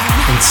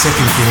and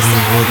 2nd BAEmmy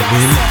Award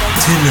win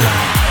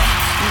tonight.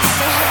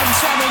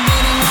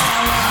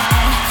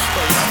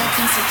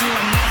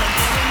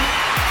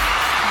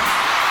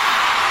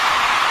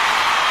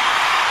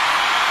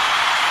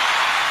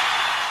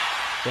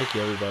 Thank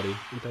you, everybody,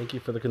 and thank you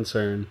for the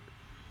concern.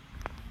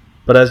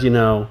 But as you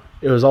know,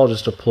 it was all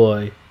just a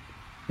ploy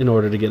in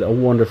order to get a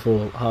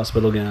wonderful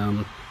hospital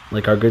gown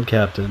like our good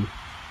captain.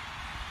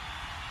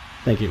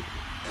 Thank you.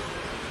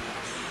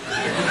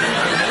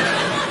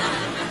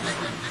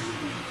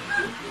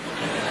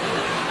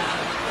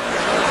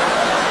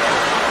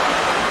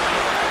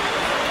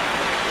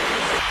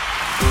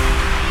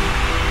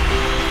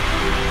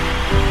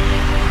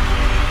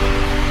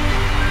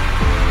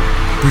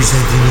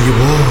 Presenting the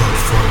award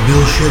for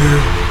Mill Shitter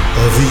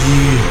of the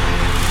Year,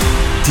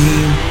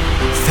 Dean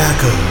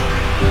Thacker.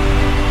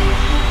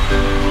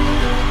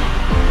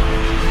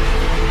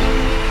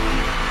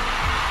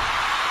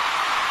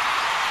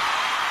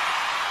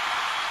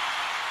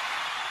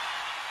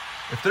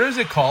 If there is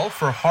a call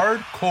for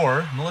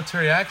hardcore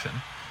military action,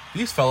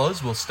 these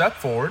fellows will step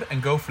forward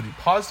and go for the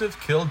positive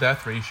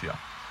kill-death ratio.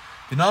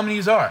 The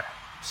nominees are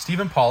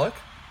Stephen Pawlak,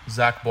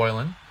 Zach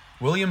Boylan,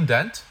 William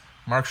Dent,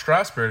 Mark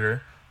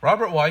Strasburger,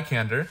 Robert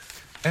Wykander,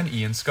 and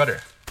Ian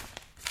Scudder.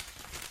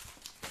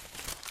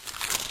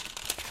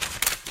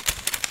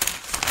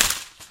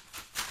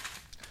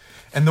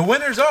 And the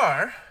winners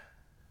are...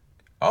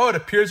 Oh, it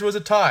appears it was a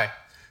tie.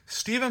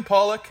 Stephen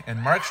Pawlak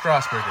and Mark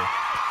Strasburger.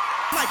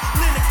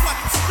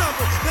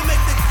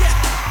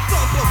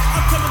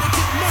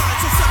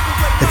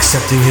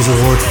 Accepting his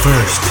award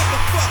first,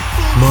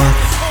 Mark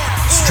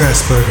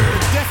Strasburger.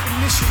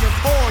 Definition of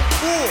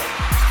hardcore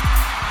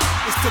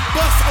is to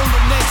bust on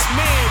the next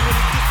man when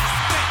he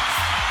disrespects.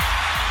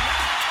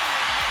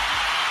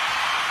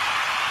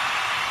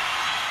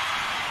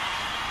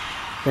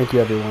 Thank you,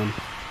 everyone.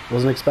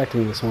 Wasn't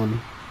expecting this one,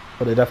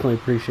 but I definitely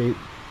appreciate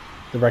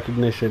the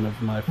recognition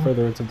of my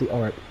furtherance of the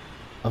art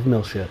of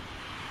mill shit.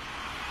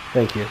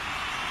 Thank you.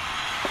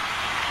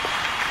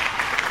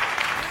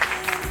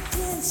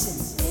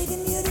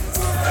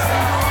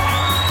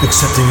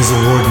 Accepting his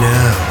award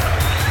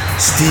now,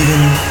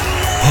 Stephen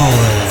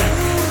Pawlak.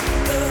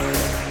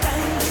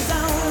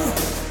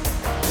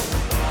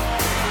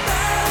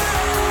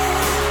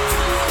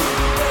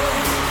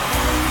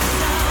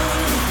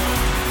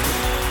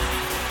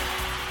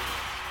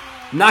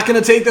 Not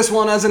gonna take this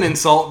one as an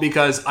insult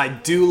because I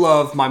do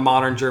love my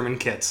modern German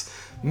kits.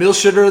 Mill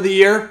Shitter of the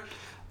Year,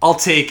 I'll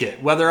take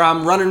it. Whether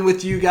I'm running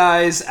with you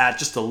guys at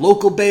just a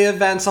local Bay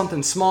event,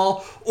 something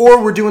small,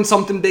 or we're doing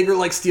something bigger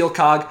like Steel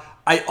Cog,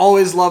 I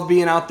always love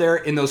being out there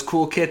in those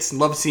cool kits and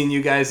love seeing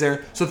you guys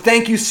there. So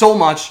thank you so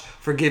much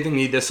for giving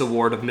me this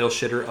award of Mill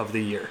Shitter of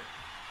the Year.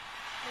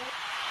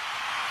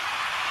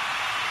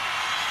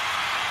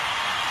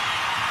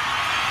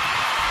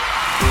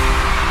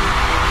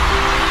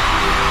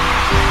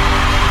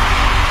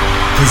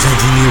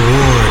 Presenting the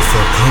award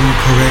for Come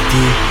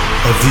Correcty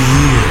of the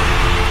Year,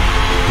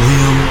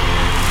 Liam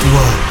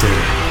Wachter.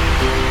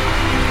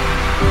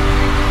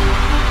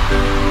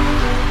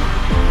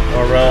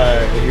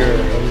 Alright,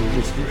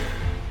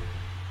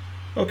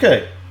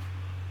 okay.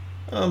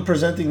 I'm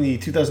presenting the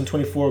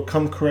 2024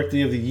 Come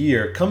Correctly of the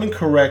Year. Coming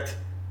correct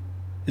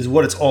is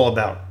what it's all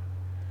about.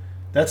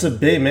 That's a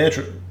Bay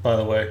mantra, by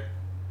the way.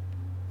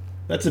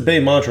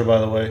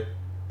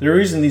 The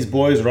reason these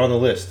boys are on the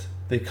list.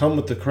 They come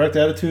with the correct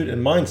attitude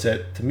and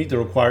mindset to meet the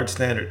required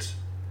standards.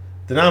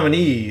 The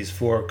nominees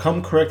for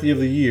Come Correctly of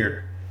the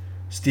Year: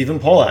 Stephen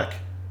Pawlak,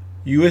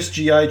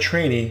 USGI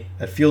trainee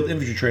at Field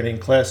Infantry Training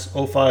Class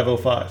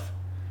 0505.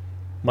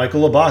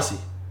 Michael Abbasi,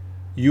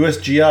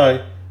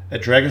 USGI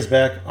at Dragon's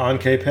Back on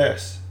K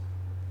Pass.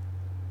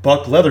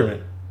 Buck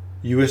Leatherman,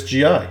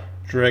 USGI,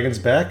 Dragon's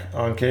Back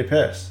on K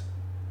Pass.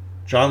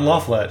 John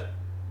Laughlad,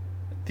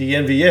 the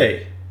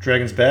NVA,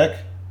 Dragon's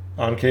Back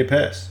on K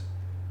Pass.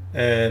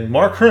 And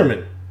Mark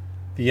Herman,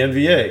 the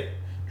NVA,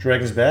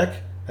 Dragon's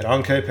Back at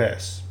Ankei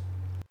Pass.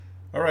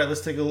 Alright, let's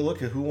take a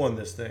look at who won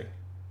this thing.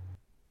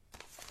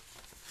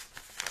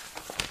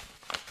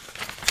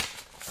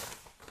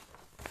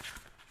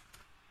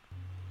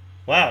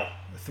 Wow,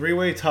 a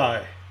three-way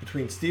tie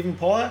between Stephen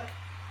Pawlak,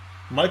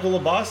 Michael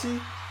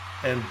Abbasi,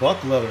 and Buck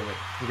Leatherman.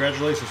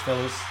 Congratulations,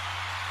 fellas.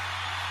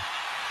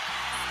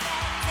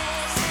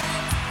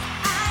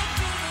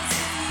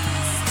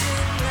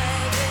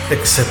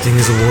 Accepting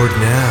his award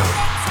now,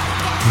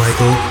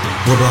 Michael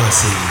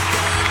Abbasi.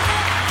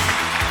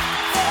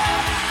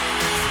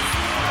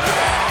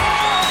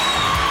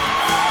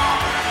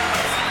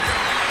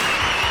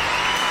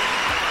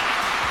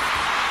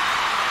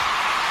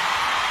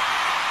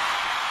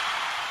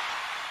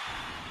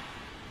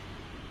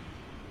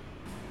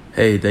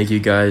 Hey, thank you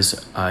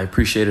guys. I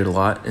appreciate it a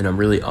lot, and I'm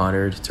really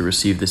honored to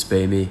receive this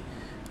BAEmmy.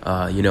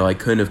 I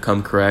couldn't have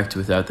come correct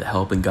without the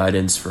help and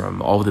guidance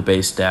from all of the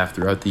BAE staff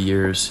throughout the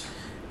years.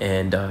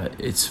 And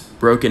it's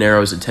Broken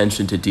Arrow's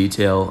attention to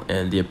detail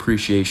and the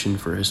appreciation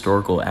for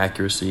historical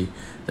accuracy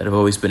that have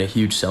always been a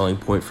huge selling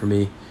point for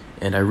me.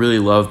 And I really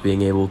love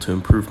being able to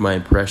improve my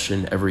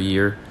impression every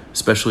year,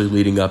 especially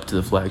leading up to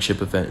the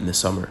flagship event in the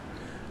summer.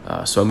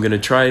 So I'm going to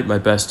try my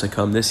best to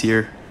come this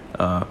year.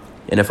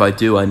 And if I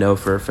do, I know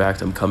for a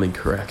fact I'm coming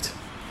correct.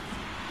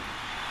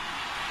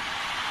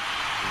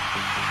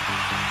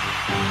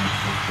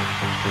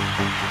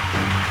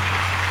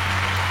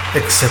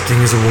 Accepting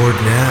his award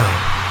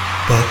now,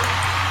 Buck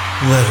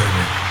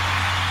Leatherman.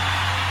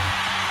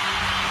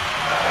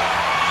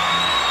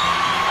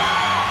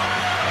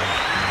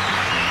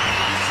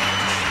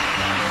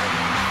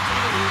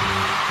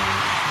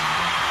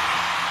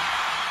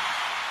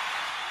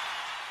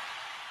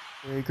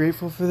 Very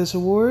grateful for this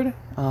award.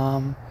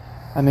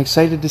 I'm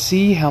excited to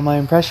see how my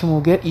impression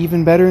will get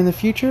even better in the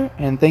future,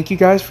 and thank you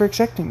guys for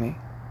accepting me.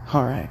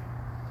 All right.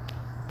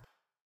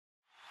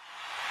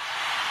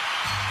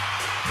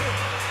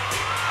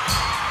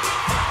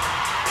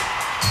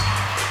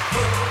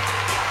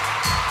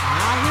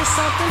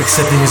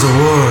 Accepting his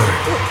award,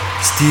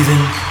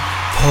 Stephen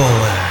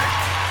Pawlak.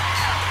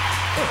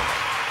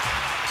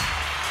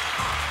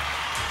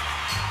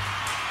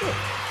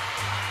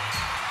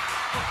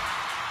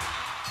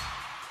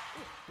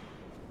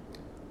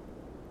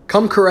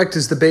 Come correct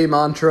is the BAE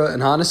mantra,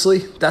 and honestly,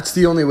 that's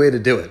the only way to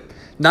do it.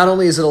 Not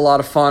only is it a lot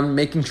of fun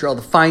making sure all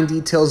the fine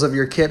details of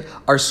your kit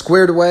are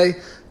squared away,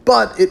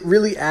 but it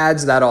really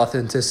adds that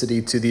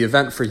authenticity to the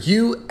event for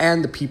you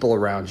and the people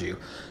around you.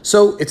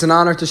 So it's an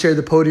honor to share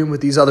the podium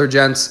with these other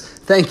gents.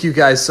 Thank you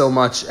guys so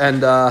much,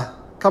 and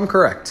come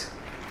correct.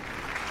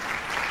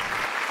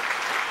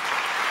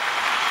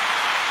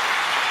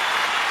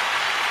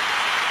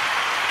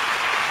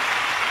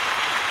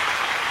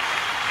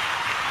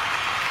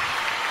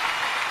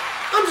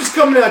 I'm just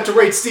coming out to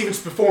rate Steven's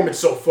performance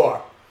so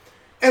far.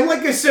 And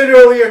like I said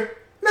earlier,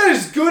 not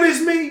as good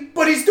as me,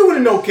 but he's doing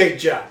an okay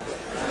job.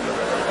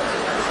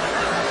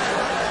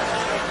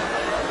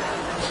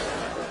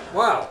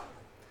 Wow.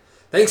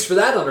 Thanks for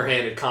that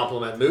underhanded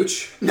compliment,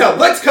 Mooch. Now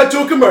let's cut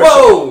to a commercial.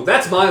 Whoa,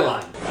 that's my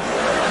line.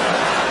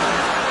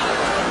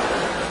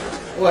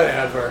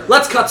 Whatever.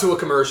 Let's cut to a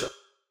commercial.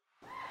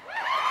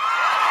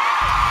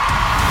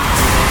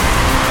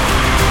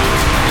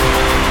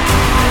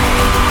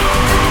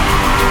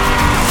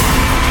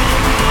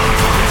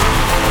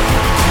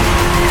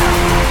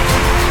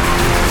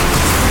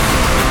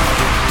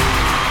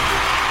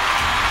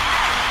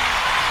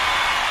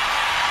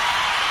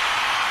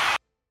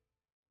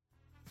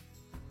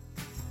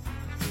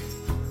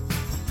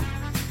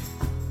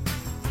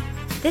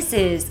 This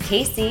is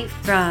Casey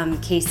from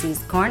Casey's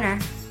Corner.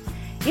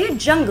 Your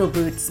jungle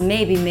boots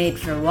may be made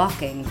for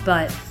walking,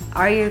 but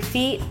are your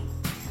feet?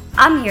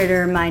 I'm here to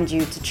remind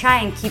you to try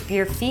and keep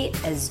your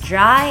feet as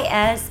dry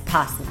as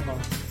possible.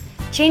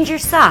 Change your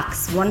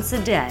socks once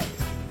a day.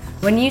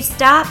 When you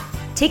stop,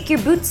 take your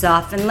boots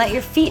off and let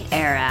your feet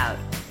air out.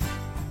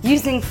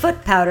 Using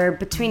foot powder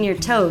between your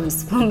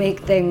toes will make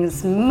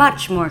things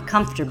much more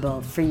comfortable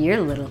for your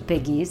little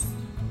piggies.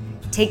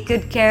 Take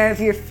good care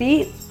of your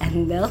feet,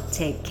 and they'll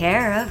take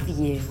care of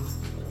you.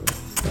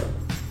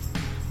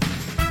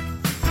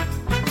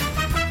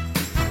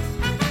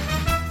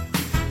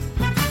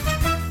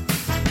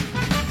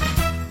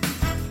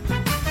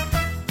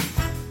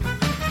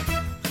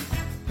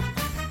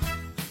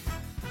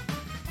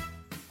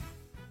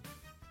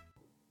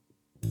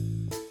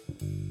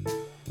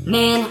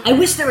 Man, I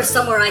wish there was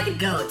somewhere I could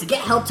go to get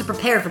help to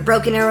prepare for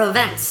Broken Arrow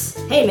events.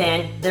 Hey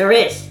man, there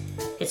is.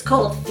 It's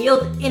called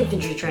Field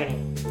Infantry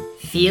Training.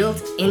 Field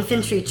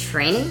Infantry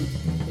Training?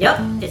 Yup,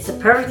 it's the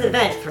perfect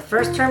event for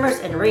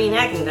first-termers and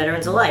reenacting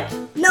veterans alike.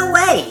 No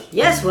way!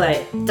 Yes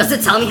way. Does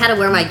it tell me how to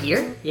wear my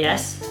gear?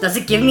 Yes. Does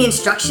it give me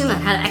instruction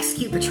on how to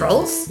execute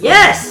patrols?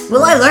 Yes!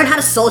 Will I learn how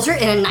to soldier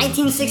in a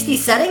 1960s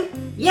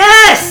setting?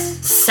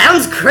 Yes!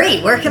 Sounds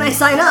great! Where can I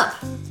sign up?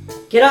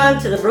 Get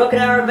on to the Broken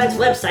Arrow Events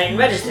website and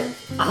register.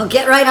 I'll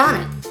get right on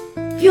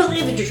it. Field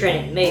Infantry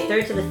Training, May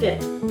 3rd to the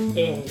 5th,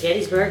 in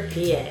Gettysburg,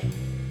 PA.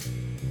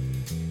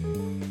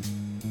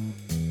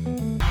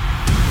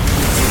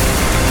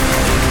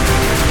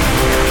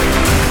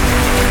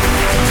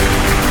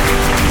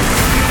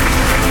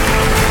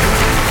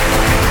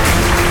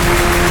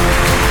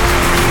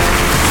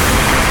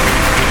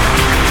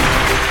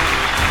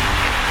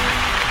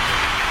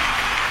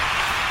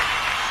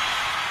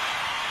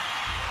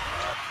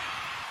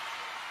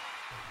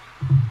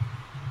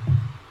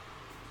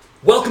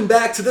 Welcome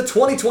back to the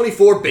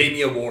 2024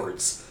 BAEmmy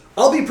Awards.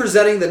 I'll be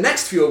presenting the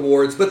next few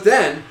awards, but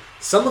then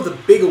some of the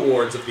big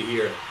awards of the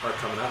year are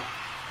coming up.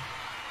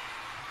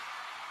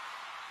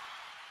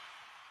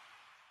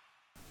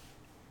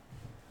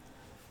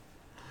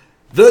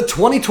 The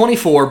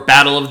 2024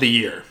 Battle of the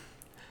Year.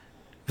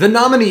 The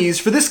nominees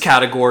for this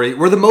category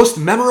were the most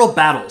memorable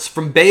battles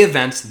from BAE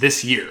events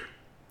this year.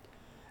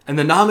 And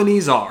the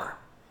nominees are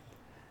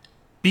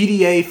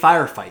BDA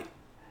Firefight,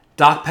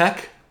 Doc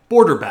Peck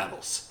Border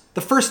Battles, the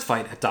first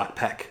fight at Doc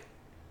Peck.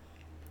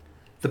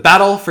 The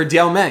Battle for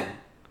Diaomeng,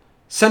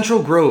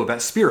 Central Grove at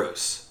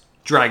Spiros,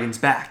 Dragon's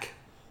Back.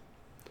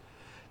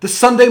 The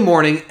Sunday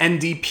morning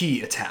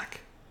NDP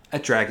attack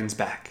at Dragon's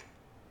Back.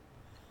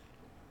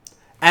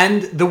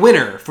 And the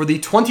winner for the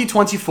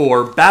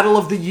 2024 Battle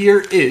of the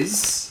Year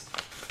is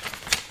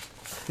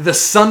the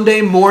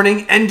Sunday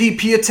morning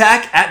NDP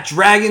attack at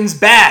Dragon's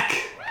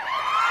Back.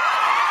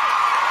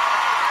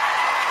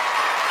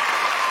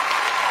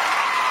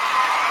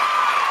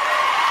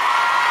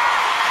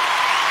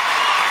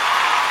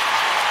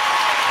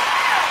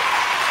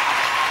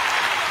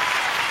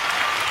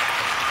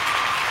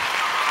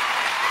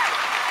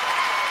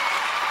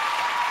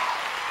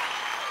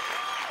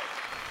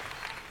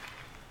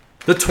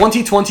 The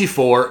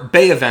 2024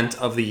 BAE Event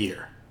of the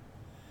Year.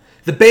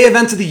 The BAE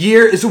Event of the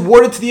Year is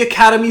awarded to the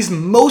Academy's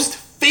most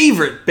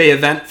favorite BAE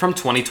event from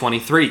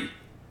 2023.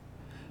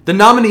 The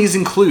nominees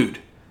include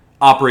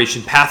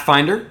Operation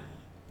Pathfinder,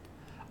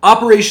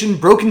 Operation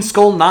Broken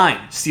Skull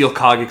 9 Steel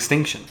Cog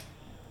Extinction,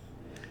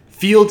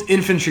 Field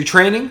Infantry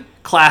Training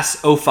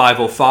Class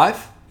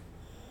 0505,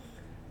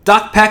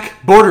 Doc Peck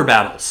Border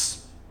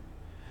Battles,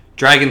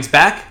 Dragon's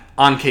Back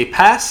Ankh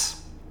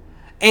Pass,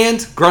 and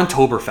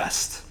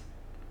Gruntoberfest.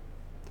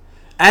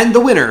 And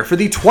the winner for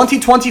the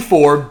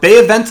 2024 BAE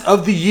Event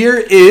of the Year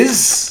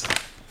is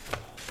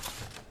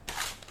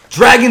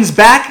Dragon's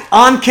Back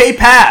Ankh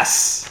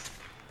Pass.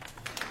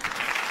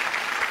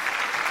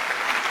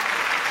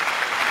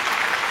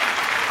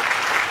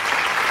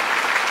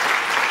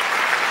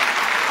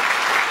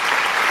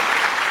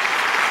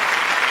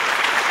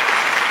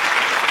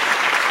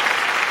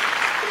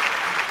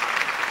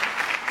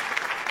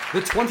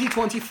 The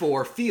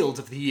 2024 Field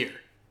of the Year.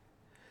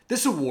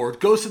 This award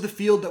goes to the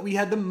field that we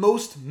had the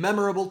most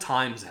memorable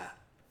times at.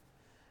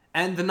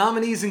 And the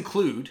nominees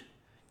include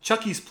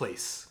Chucky's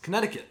Place,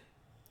 Connecticut,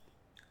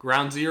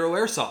 Ground Zero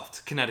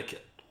Airsoft,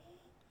 Connecticut,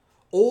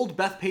 Old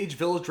Bethpage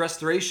Village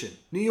Restoration,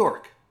 New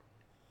York,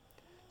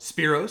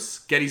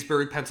 Spiros,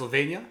 Gettysburg,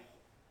 Pennsylvania,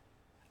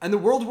 and the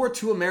World War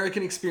II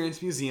American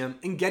Experience Museum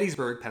in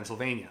Gettysburg,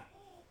 Pennsylvania.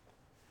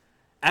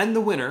 And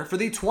the winner for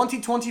the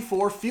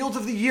 2024 Field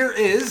of the Year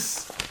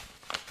is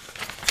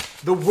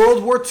the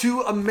World War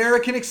II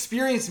American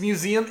Experience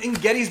Museum in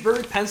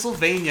Gettysburg,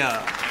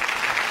 Pennsylvania.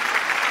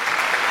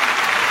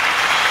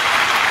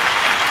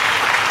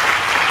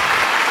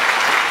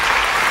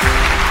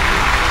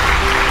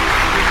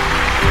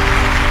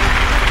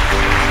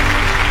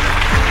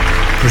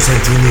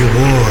 Presenting the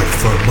award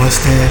for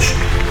Mustache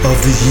of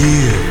the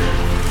Year,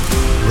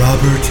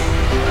 Robert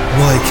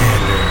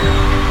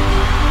Wykander.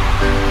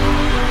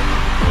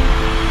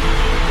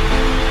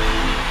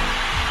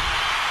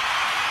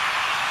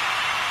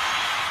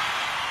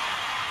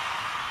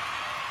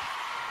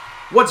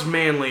 What's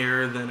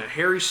manlier than a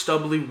hairy,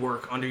 stubbly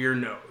work under your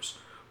nose?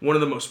 One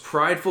of the most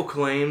prideful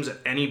claims at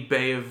any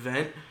Bay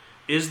event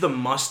is the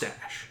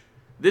mustache.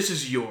 This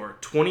is your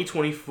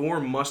 2024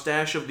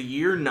 Mustache of the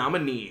Year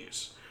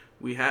nominees.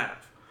 We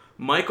have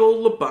Michael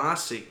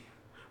Labasi,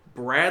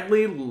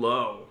 Bradley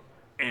Lowe,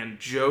 and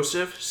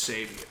Joseph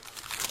Sabia.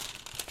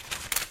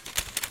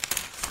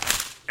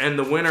 And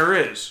the winner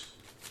is,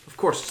 of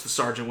course, it's the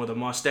sergeant with a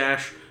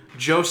mustache,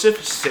 Joseph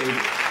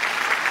Sabia.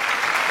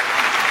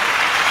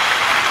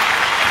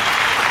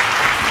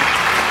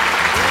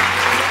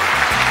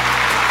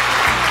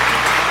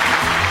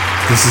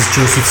 This is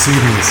Joseph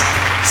Sabia's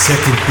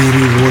second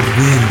BAEmmy Award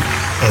win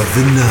of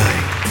the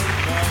night.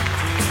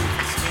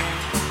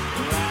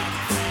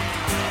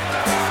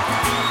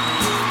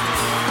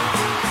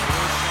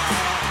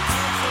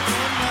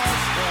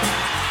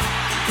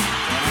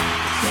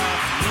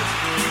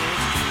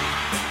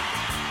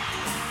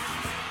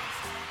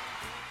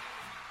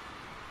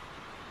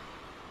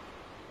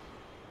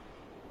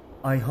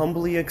 I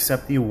humbly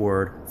accept the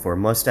award for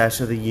Mustache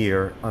of the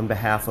Year on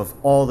behalf of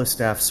all the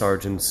staff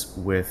sergeants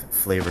with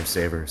Flavor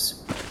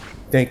Savers.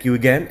 Thank you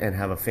again and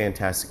have a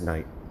fantastic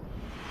night.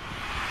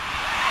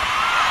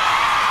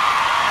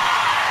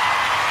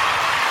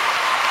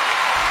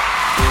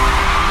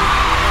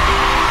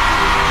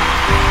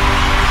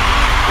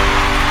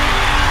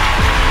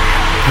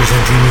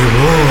 Presenting the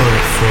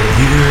award for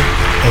Leader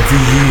of the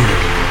Year,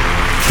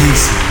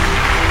 Casey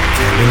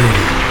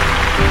Caminiti.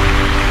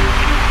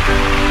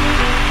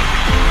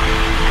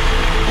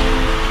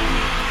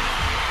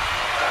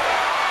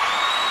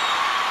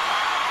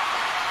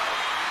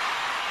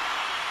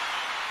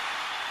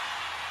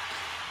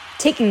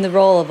 Taking the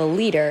role of a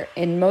leader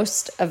in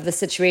most of the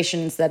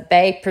situations that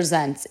BAE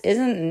presents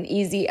isn't an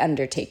easy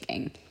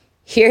undertaking.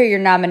 Here are your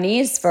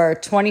nominees for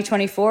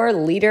 2024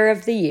 Leader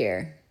of the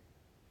Year.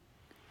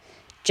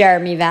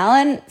 Jeremy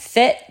Vallon,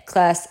 Fit,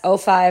 Class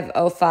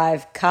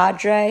 0505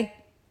 Cadre.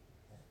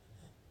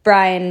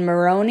 Brian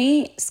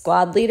Maroney,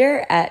 Squad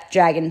Leader at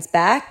Dragon's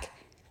Back.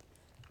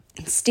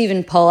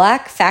 Stephen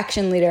Pawlak,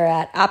 Faction Leader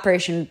at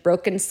Operation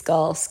Broken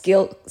Skull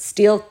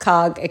Steel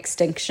Cog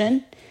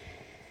Extinction.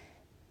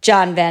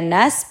 John Van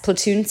Ness,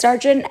 Platoon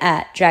Sergeant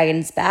at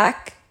Dragon's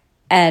Back,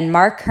 and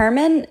Mark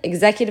Herman,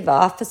 Executive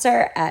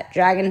Officer at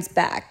Dragon's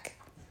Back.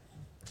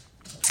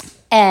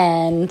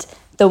 And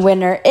the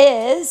winner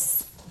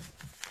is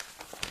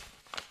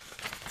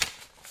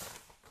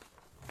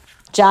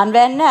John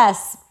Van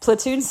Ness,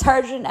 Platoon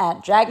Sergeant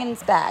at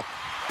Dragon's Back.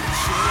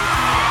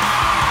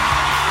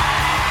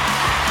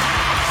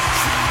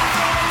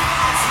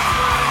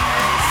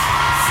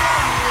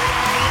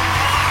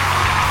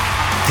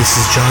 This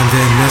is John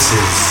Van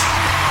Ness's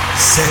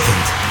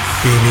second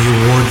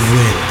BAEmmy Award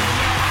win.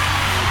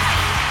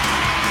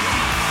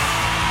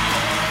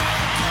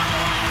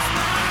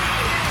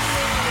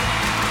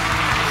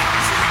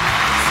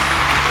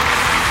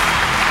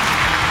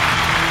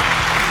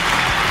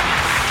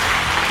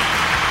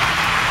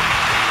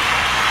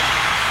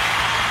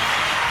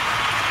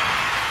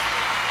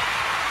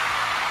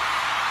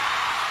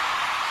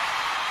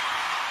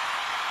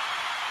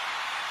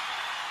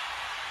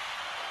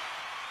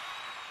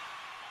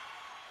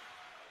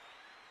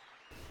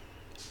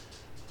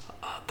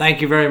 Thank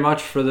you very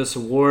much for this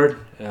award.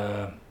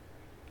 I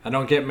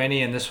don't get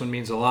many, and this one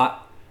means a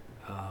lot.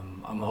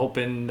 I'm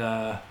hoping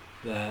that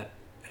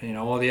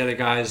all the other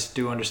guys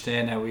do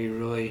understand that we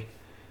really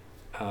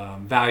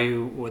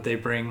value what they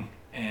bring,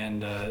 and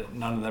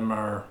none of them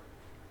are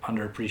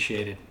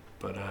underappreciated.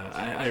 But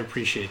I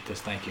appreciate this.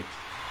 Thank you.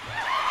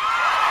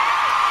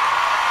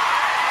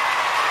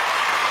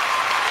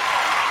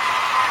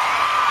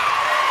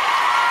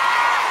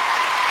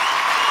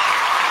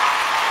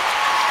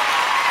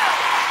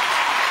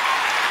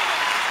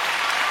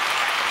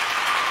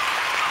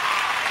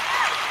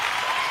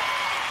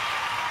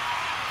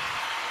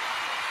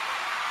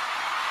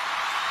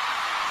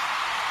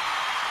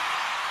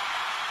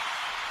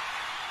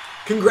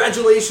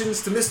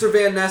 Congratulations to Mr.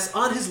 Van Ness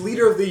on his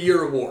Leader of the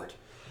Year award.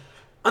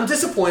 I'm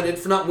disappointed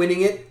for not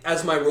winning it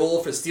as my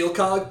role for Steel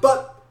Cog,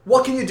 but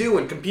what can you do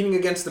when competing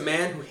against the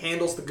man who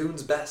handles the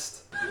goons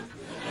best?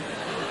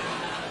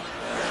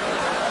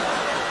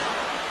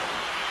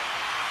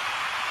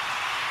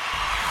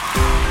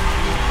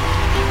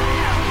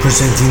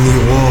 Presenting the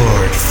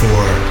award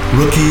for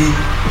Rookie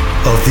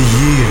of the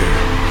Year,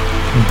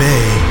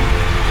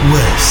 BAE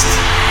West.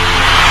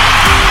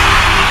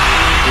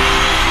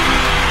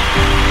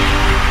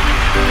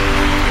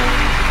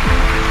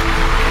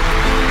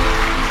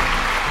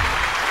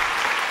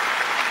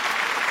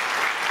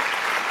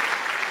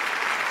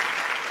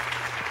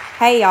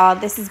 Hey y'all,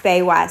 this is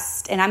BAE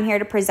West, and I'm here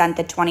to present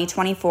the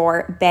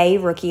 2024 BAE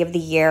Rookie of the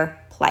Year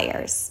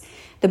players.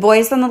 The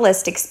boys on the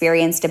list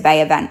experienced a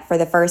BAE event for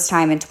the first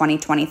time in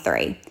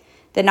 2023.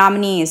 The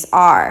nominees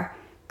are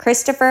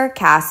Christopher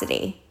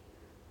Cassidy,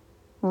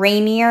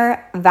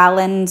 Rainier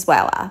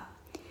Valenzuela,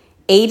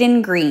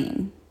 Aiden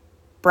Green,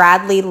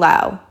 Bradley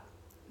Lowe,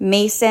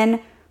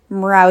 Mason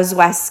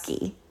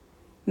Mrozweski,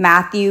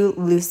 Matthew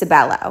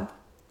Lucibello,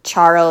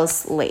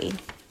 Charles Lee.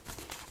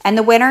 And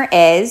the winner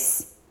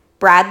is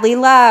Bradley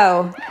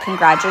Lowe.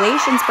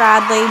 Congratulations,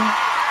 Bradley.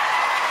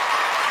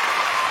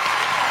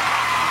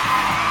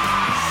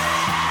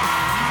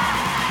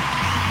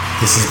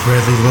 This is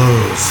Bradley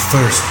Lowe's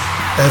first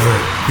ever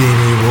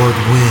BAEmmy Award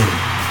win.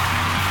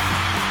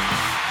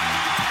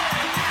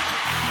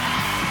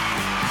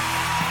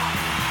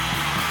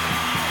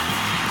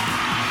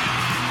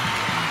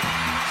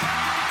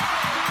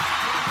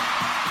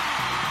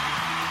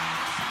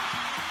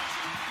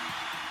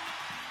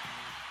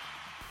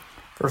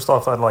 First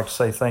off, I'd like to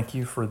say thank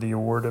you for the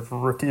award of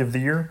Rookie of the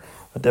Year.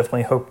 I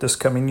definitely hope this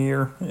coming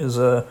year is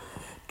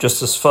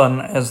just as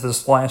fun as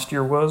this last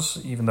year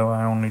was, even though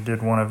I only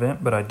did one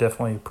event, but I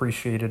definitely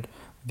appreciated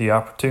the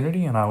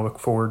opportunity, and I look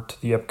forward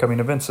to the upcoming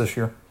events this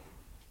year.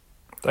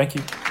 Thank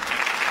you.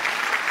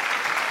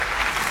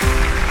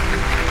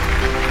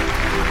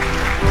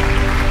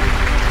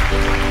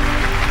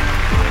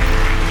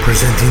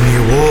 Presenting the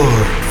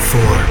award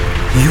for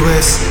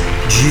U.S.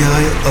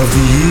 GI of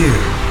the Year,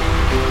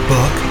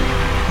 Buck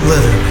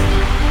Leatherman.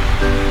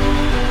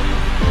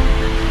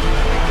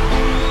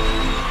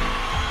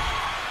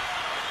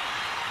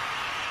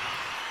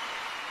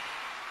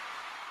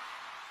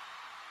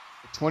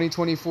 The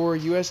 2024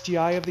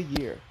 USGI of the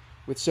Year.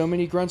 With so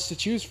many grunts to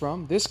choose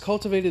from, this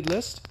cultivated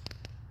list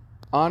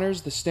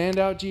honors the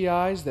standout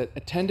GIs that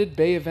attended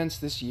Bay events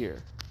this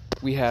year.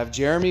 We have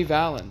Jeremy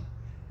Vallon,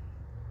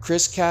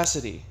 Chris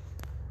Cassidy,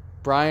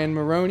 Brian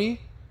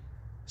Maroney,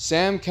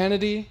 Sam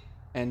Kennedy,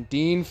 and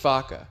Dean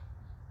Faca.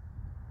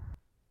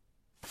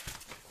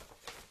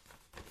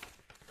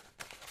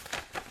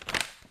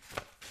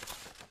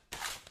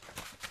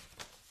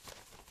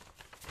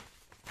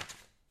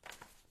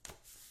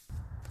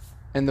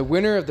 And the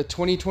winner of the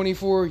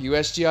 2024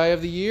 USGI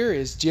of the Year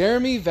is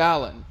Jeremy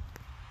Vallon.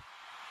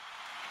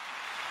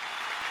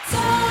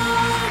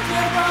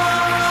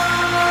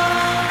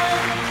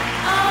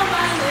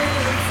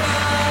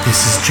 This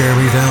is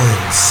Jeremy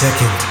Vallon's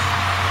second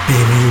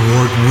BAEmmy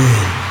Award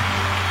win.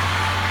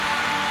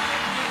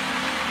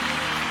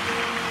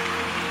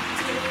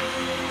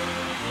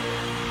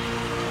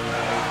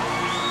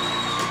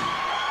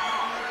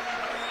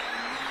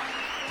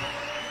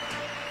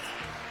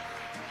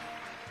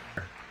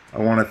 I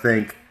want to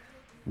thank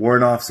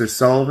Warrant Officer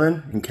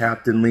Sullivan and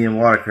Captain Liam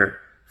Waterkirk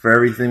for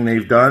everything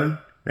they've done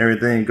and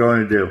everything they're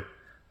going to do.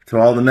 To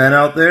all the men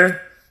out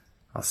there,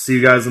 I'll see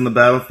you guys on the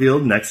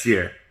battlefield next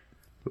year.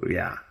 Ooh,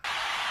 yeah.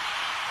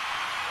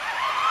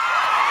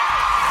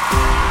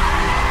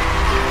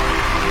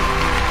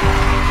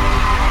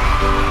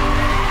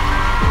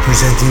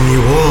 Presenting the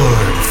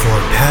award for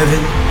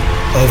Pavan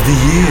of the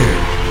Year,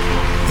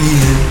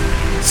 Ian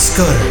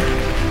Scudder.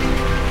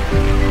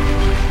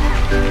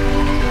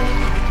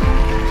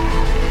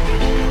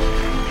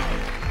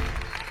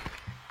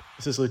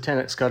 This is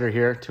Lieutenant Scudder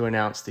here to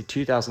announce the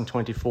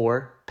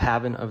 2024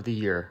 Pavan of the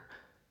Year.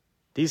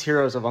 These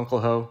heroes of Uncle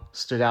Ho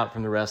stood out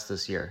from the rest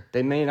this year.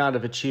 They may not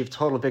have achieved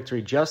total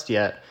victory just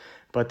yet,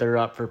 but they're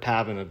up for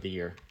Pavan of the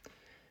Year.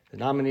 The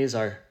nominees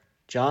are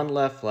John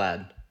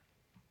Leflad,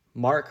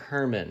 Mark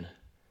Herman,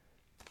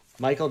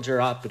 Michael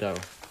Girapido,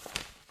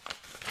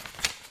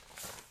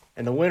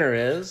 and the winner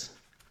is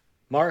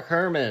Mark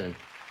Herman.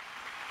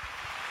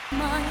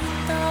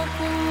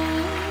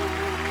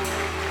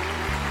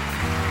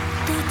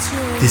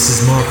 This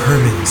is Mark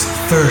Herman's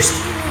first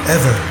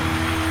ever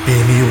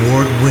BAEmmy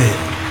Award win.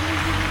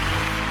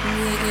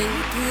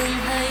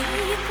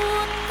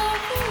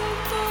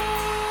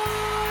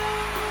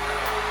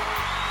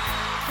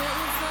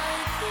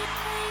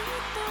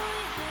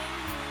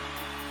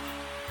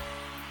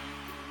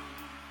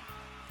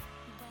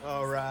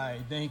 All right,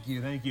 thank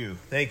you.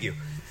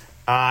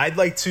 I'd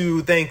like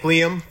to thank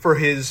Liam for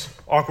his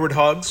awkward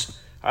hugs.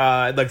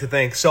 I'd like to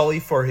thank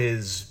Sully for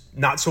his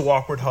not so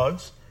awkward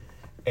hugs.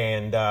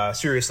 And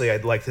seriously,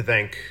 I'd like to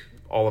thank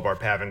all of our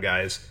Pavan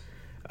guys.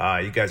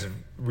 You guys have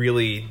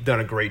really done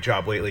a great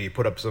job lately. You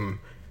put up some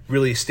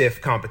really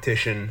stiff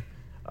competition.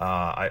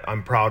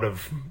 I'm proud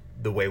of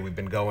the way we've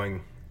been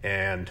going,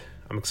 and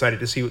I'm excited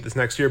to see what this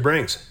next year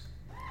brings.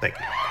 Thank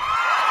you.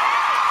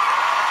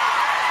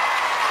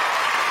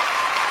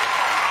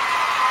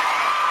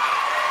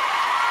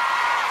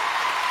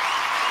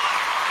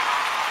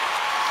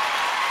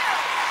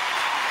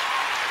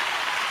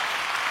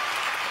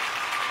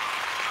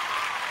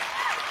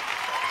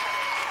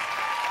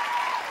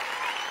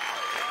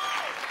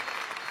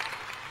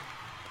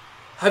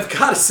 I've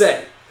got to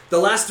say, the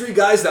last three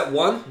guys that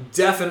won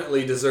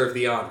definitely deserve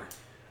the honor.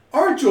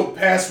 Aren't you a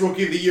past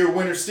Rookie of the Year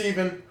winner,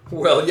 Stephen?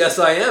 Well, yes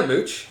I am,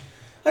 Mooch.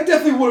 I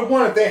definitely would have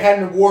won if they had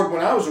an award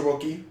when I was a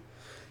rookie.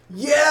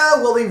 Yeah,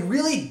 well, they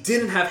really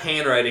didn't have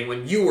handwriting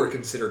when you were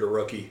considered a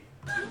rookie.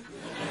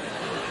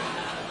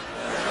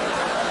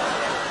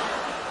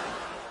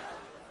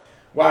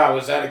 Wow,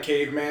 is that a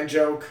caveman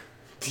joke?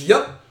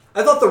 Yup,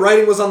 I thought the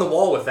writing was on the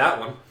wall with that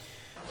one.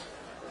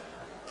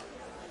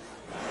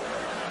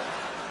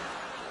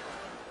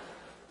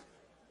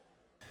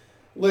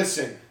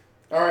 Listen,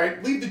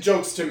 alright, leave the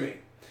jokes to me.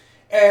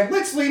 And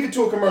let's leave it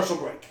to a commercial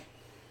break.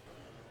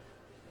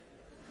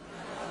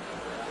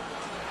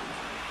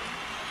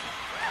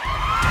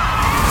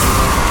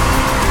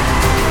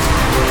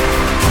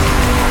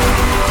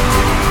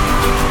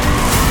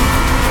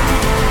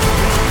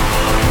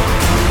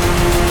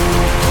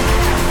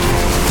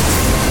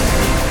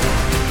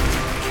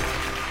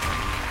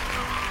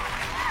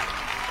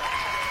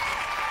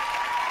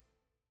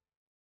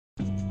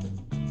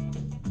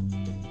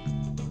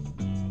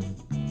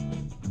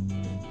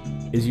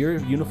 Is your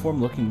uniform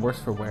looking worse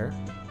for wear?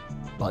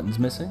 Buttons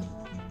missing?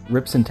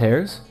 Rips and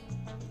tears?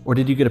 Or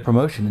did you get a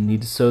promotion and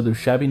need to sew those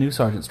shabby new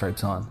sergeant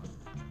stripes on?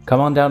 Come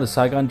on down to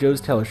Saigon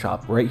Joe's Tailor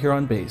Shop right here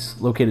on base,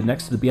 located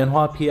next to the Bien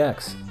Hoa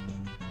PX.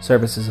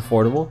 Service is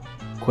affordable,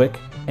 quick,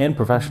 and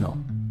professional.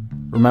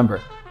 Remember,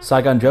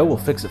 Saigon Joe will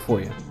fix it for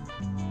you.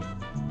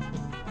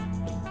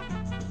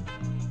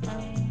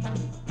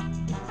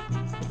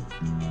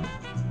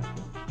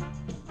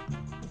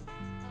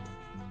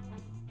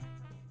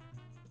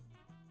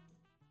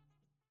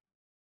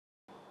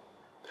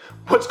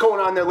 What's going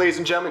on there, ladies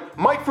and gentlemen?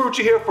 Mike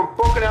Farucci here from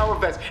Broken Arrow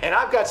Events, and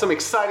I've got some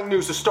exciting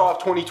news to start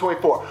off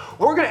 2024.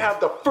 We're going to have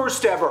the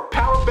first ever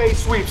Power Bay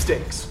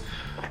Sweepstakes,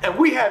 and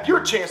we have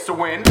your chance to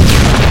win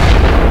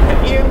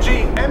an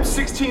EMG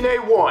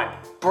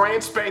M16A1,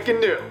 brand spanking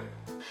new.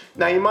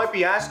 Now you might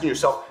be asking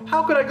yourself,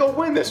 how could I go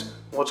win this?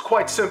 Well, it's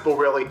quite simple,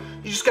 really.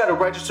 You just got to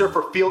register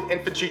for field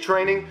infantry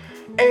training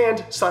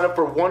and sign up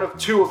for one of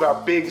two of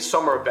our big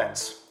summer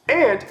events.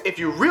 And if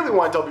you really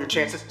want to double your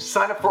chances,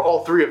 sign up for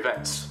all three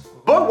events.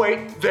 But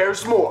wait,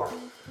 there's more.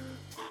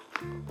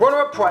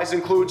 Runner-up prize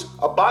includes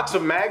a box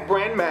of Mag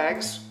brand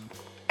mags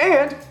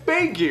and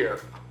BAE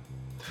gear.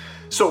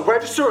 So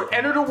register and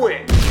enter to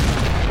win.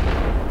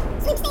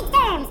 Sweepstakes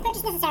terms.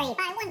 Purchase necessary.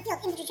 Buy one field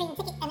infantry training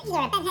ticket and either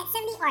a Ben Het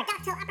 70 or a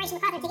Docktail Operation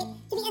MacArthur ticket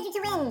to be entered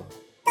to win.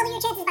 Double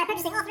your chances by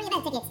purchasing all three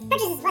event tickets.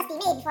 Purchases must be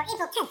made before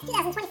April 10th,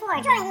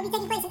 2024. Drawing will be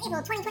taking place in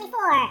April 2024.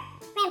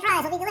 Grand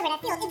prize will be delivered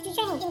at Field Infantry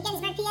Training in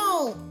Gettysburg,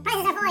 PA.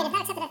 Prizes are void if not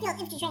accepted at Field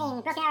Infantry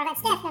Training. Broken Arrow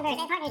Event staff members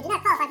and partners do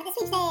not qualify for the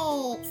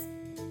sweepstakes.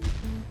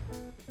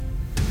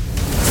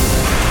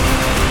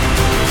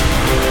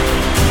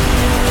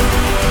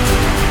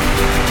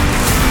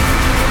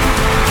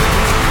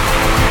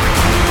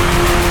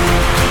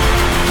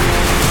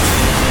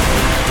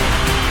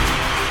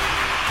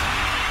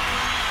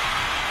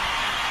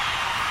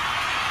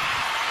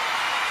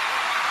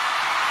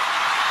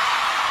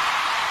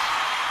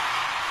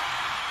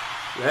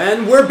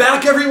 And we're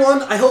back,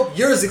 everyone! I hope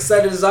you're as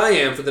excited as I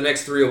am for the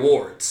next three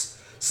awards.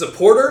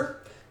 Supporter,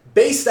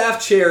 BAE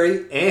Staff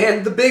Cherry,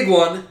 and the big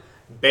one,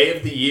 BAE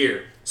of the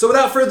Year. So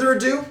without further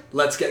ado,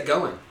 let's get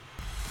going.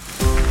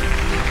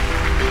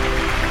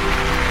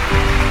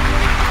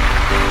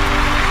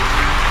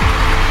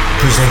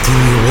 Presenting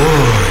the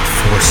award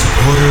for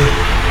Supporter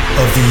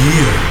of the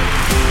Year,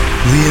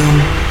 Liam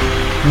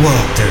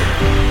Wachter.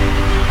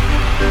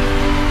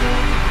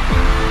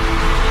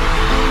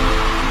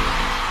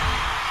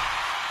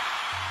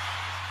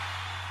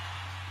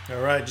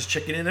 Alright, just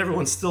checking in.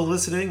 Everyone's still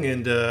listening,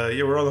 and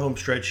yeah, we're on the home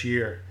stretch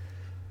here.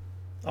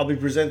 I'll be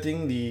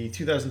presenting the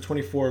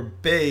 2024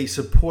 BAE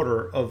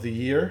Supporter of the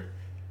Year.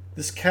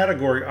 This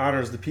category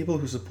honors the people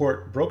who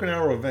support Broken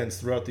Arrow events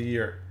throughout the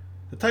year.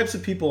 The types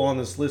of people on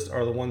this list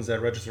are the ones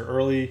that register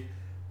early,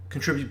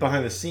 contribute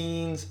behind the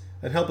scenes,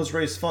 and help us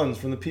raise funds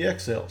from the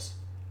PX sales.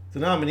 The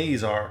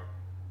nominees are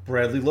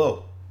Bradley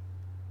Lowe,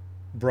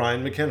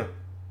 Brian McKenna,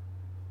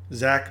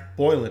 Zach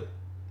Boylan,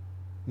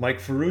 Mike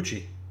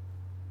Farucci,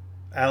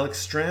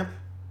 Alex Stramp,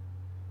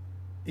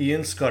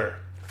 Ian Scudder.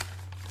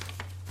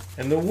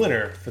 And the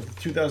winner for the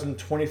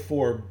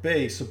 2024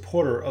 BAE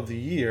Supporter of the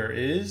Year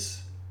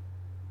is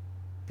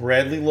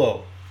Bradley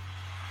Lowe.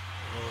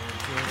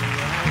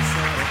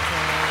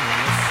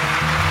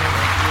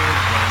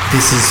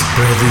 This is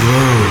Bradley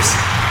Lowe's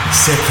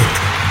second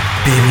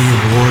BAEmmy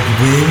Award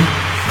win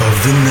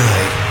of the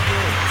night.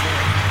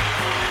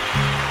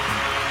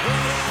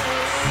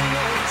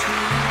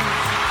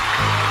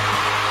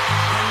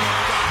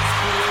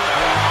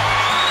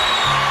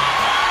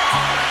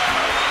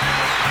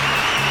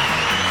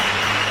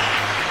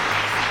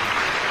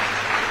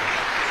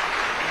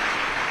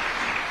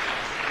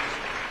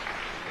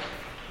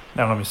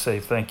 Now let me say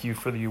thank you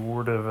for the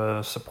award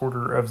of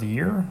Supporter of the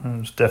Year. It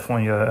was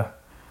definitely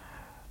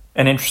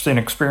an interesting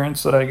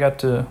experience that I got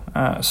to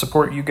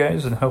support you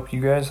guys and help you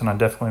guys, and I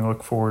definitely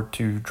look forward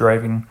to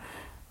driving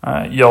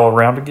y'all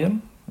around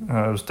again.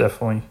 It was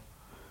definitely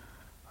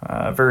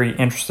very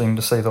interesting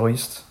to say the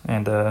least,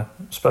 and a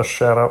special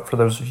shout out for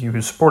those of you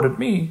who supported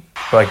me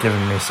by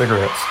giving me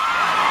cigarettes.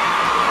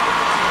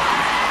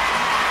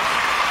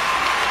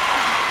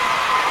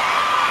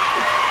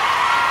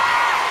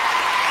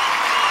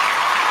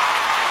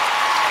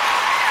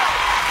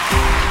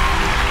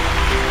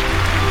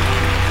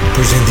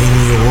 Presenting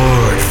the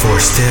award for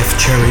Staff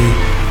Cherry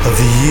of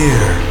the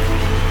Year,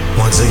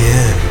 once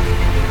again,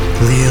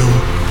 Liam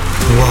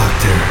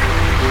Wachter.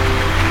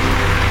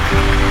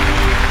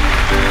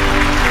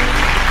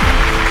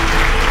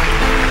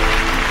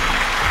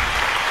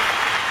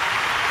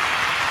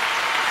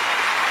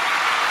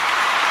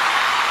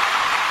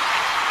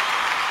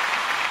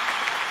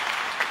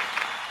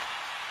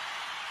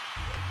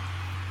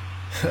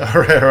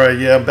 All right,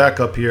 yeah, I'm back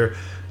up here.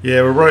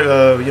 Yeah, we're right.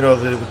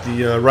 With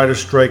the writer's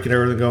strike and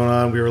everything going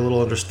on, we were a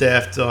little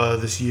understaffed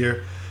this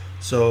year.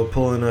 So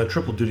pulling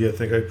triple duty, I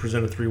think I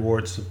presented 3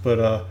 awards.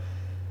 But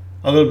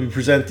I'm going to be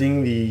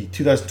presenting the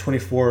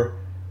 2024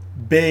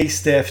 BAE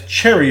Staff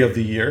Cherry of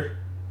the Year.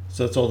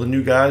 So that's all the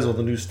new guys, all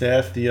the new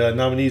staff. The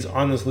nominees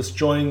on this list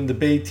joined the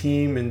Bay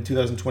team in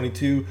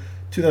 2022,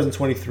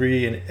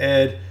 2023, and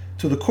add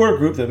to the core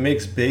group that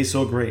makes Bay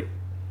so great.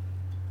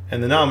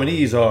 And the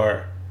nominees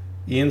are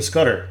Ian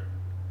Scudder,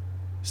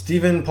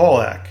 Stephen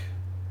Pawlak,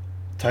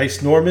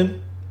 Tice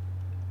Norman,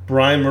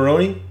 Brian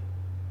Maroney,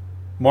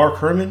 Mark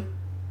Herman,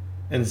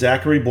 and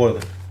Zachary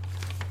Boylan.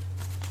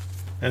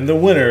 And the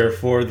winner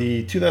for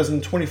the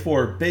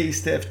 2024 Bay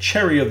Staff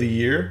Cherry of the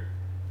Year,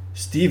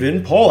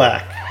 Stephen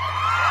Pawlak.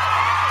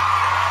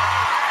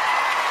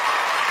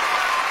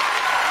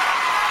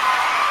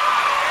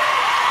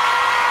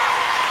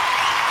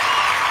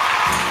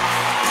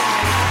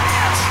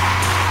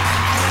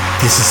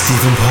 This is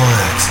Stephen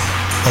Pawlak's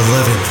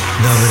 11th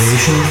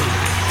nomination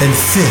and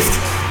 5th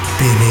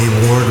BAEmmy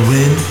Award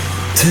win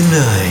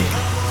tonight.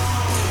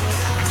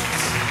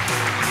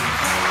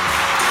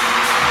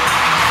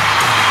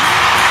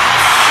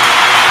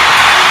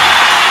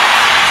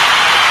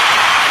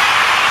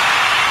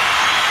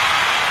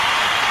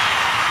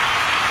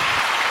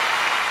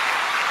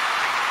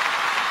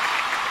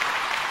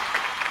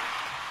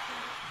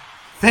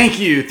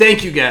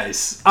 Thank you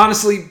guys.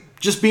 Honestly,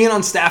 just being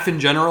on staff in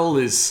general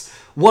is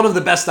one of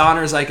the best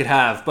honors I could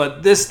have,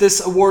 but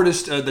this award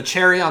is the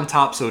cherry on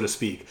top, so to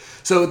speak.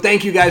 So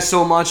thank you guys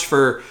so much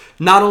for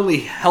not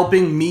only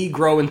helping me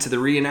grow into the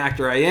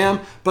reenactor I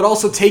am, but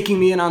also taking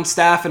me in on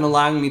staff and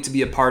allowing me to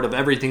be a part of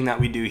everything that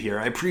we do here.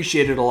 I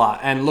appreciate it a lot,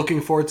 and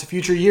looking forward to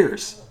future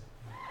years.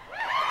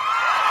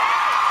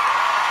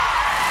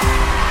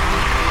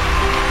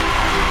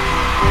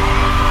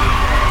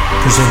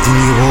 Presenting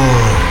the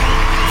award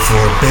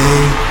for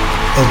Bay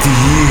of the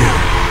Year,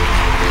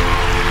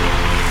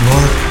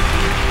 Mark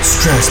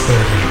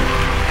Strasburger.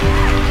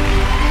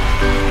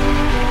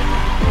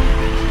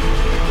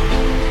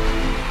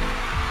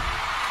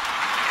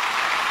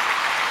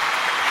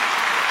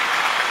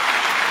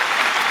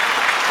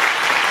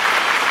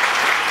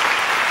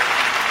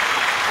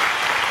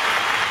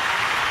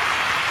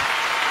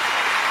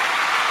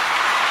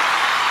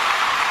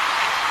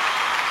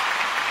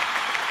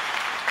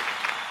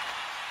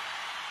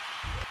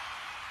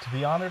 To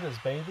be honored as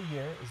Bay of the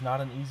Year is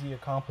not an easy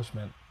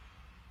accomplishment.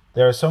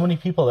 There are so many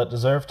people that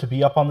deserve to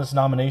be up on this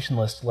nomination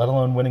list, let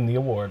alone winning the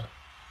award.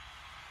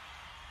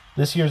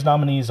 This year's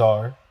nominees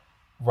are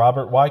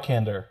Robert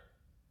Wykander,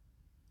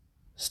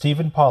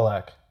 Stephen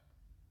Pawlak,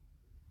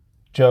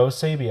 Joe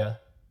Sabia,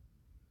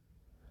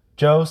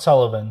 Joe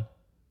Sullivan,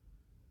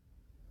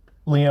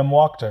 Liam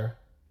Wachter,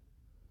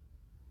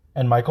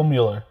 and Michael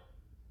Mueller.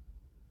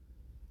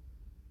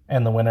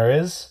 And the winner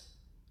is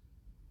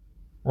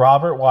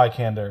Robert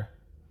Wykander.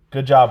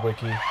 Good job,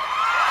 Wiki.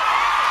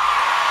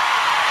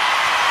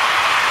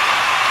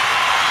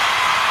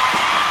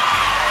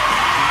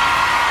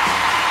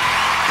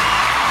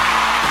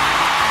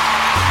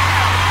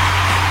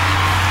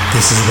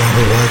 This is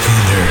Robert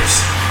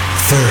Wykander's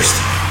first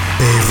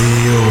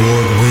BAEmmy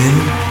Award win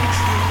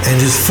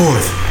and his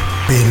 4th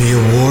BAEmmy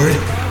Award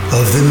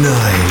of the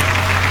night.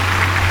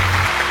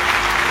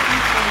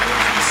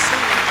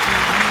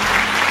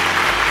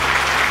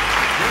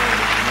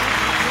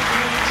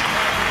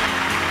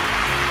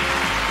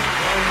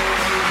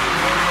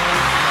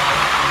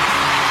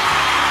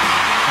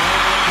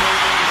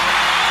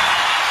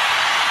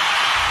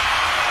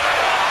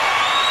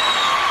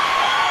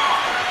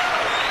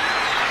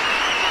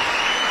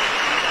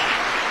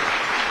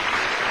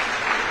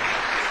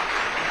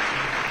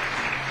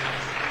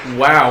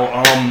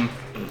 Wow.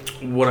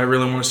 What I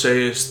really want to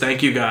say is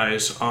thank you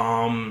guys.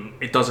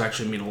 It does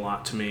actually mean a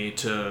lot to me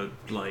to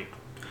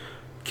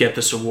get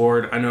this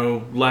award. I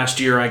know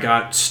last year I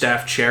got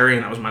Staff Cherry,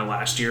 and that was my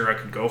last year I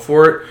could go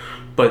for it.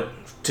 But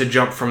to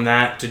jump from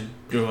that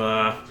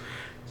to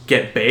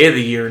get Bay of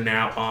the Year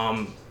now,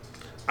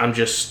 I'm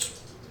just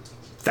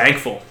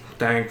thankful.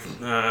 Thankful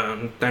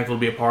to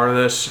be a part of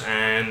this,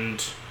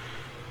 and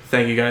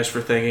thank you guys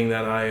for thinking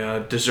that I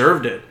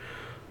deserved it.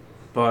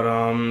 But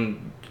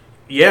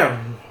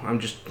yeah, I'm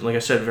just, like I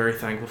said, very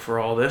thankful for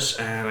all this,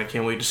 and I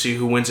can't wait to see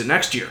who wins it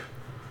next year.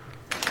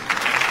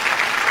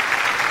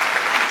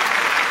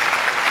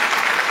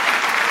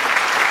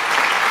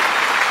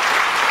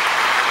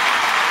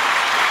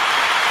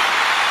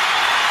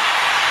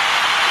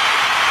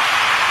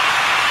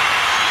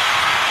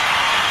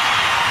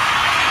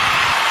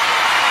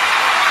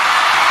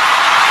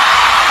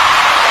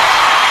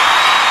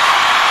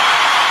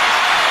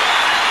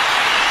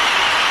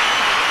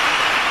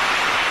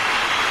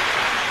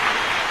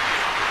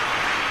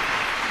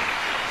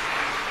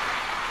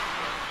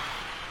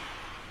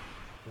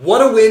 What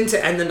a win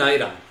to end the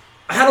night on.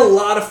 I had a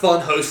lot of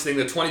fun hosting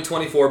the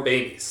 2024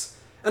 BAEmys,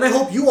 and I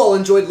hope you all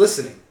enjoyed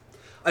listening.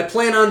 I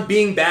plan on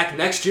being back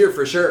next year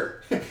for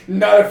sure.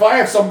 Not if I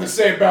have something to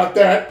say about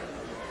that.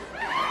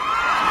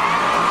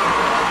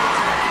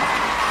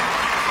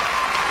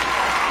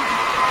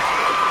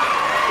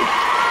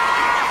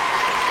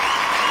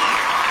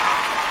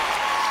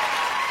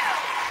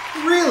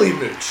 Really,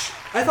 Mooch?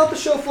 I thought the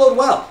show flowed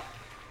well.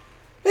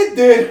 It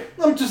did.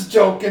 I'm just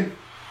joking.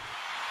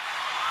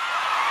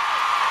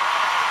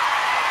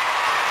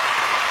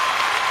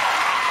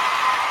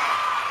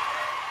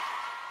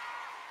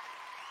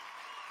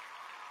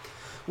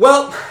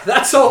 Well,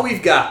 that's all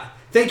we've got.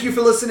 Thank you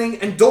for listening,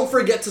 and don't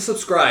forget to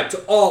subscribe to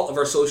all of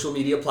our social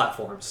media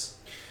platforms.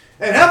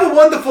 And have a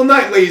wonderful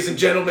night, ladies and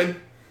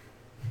gentlemen.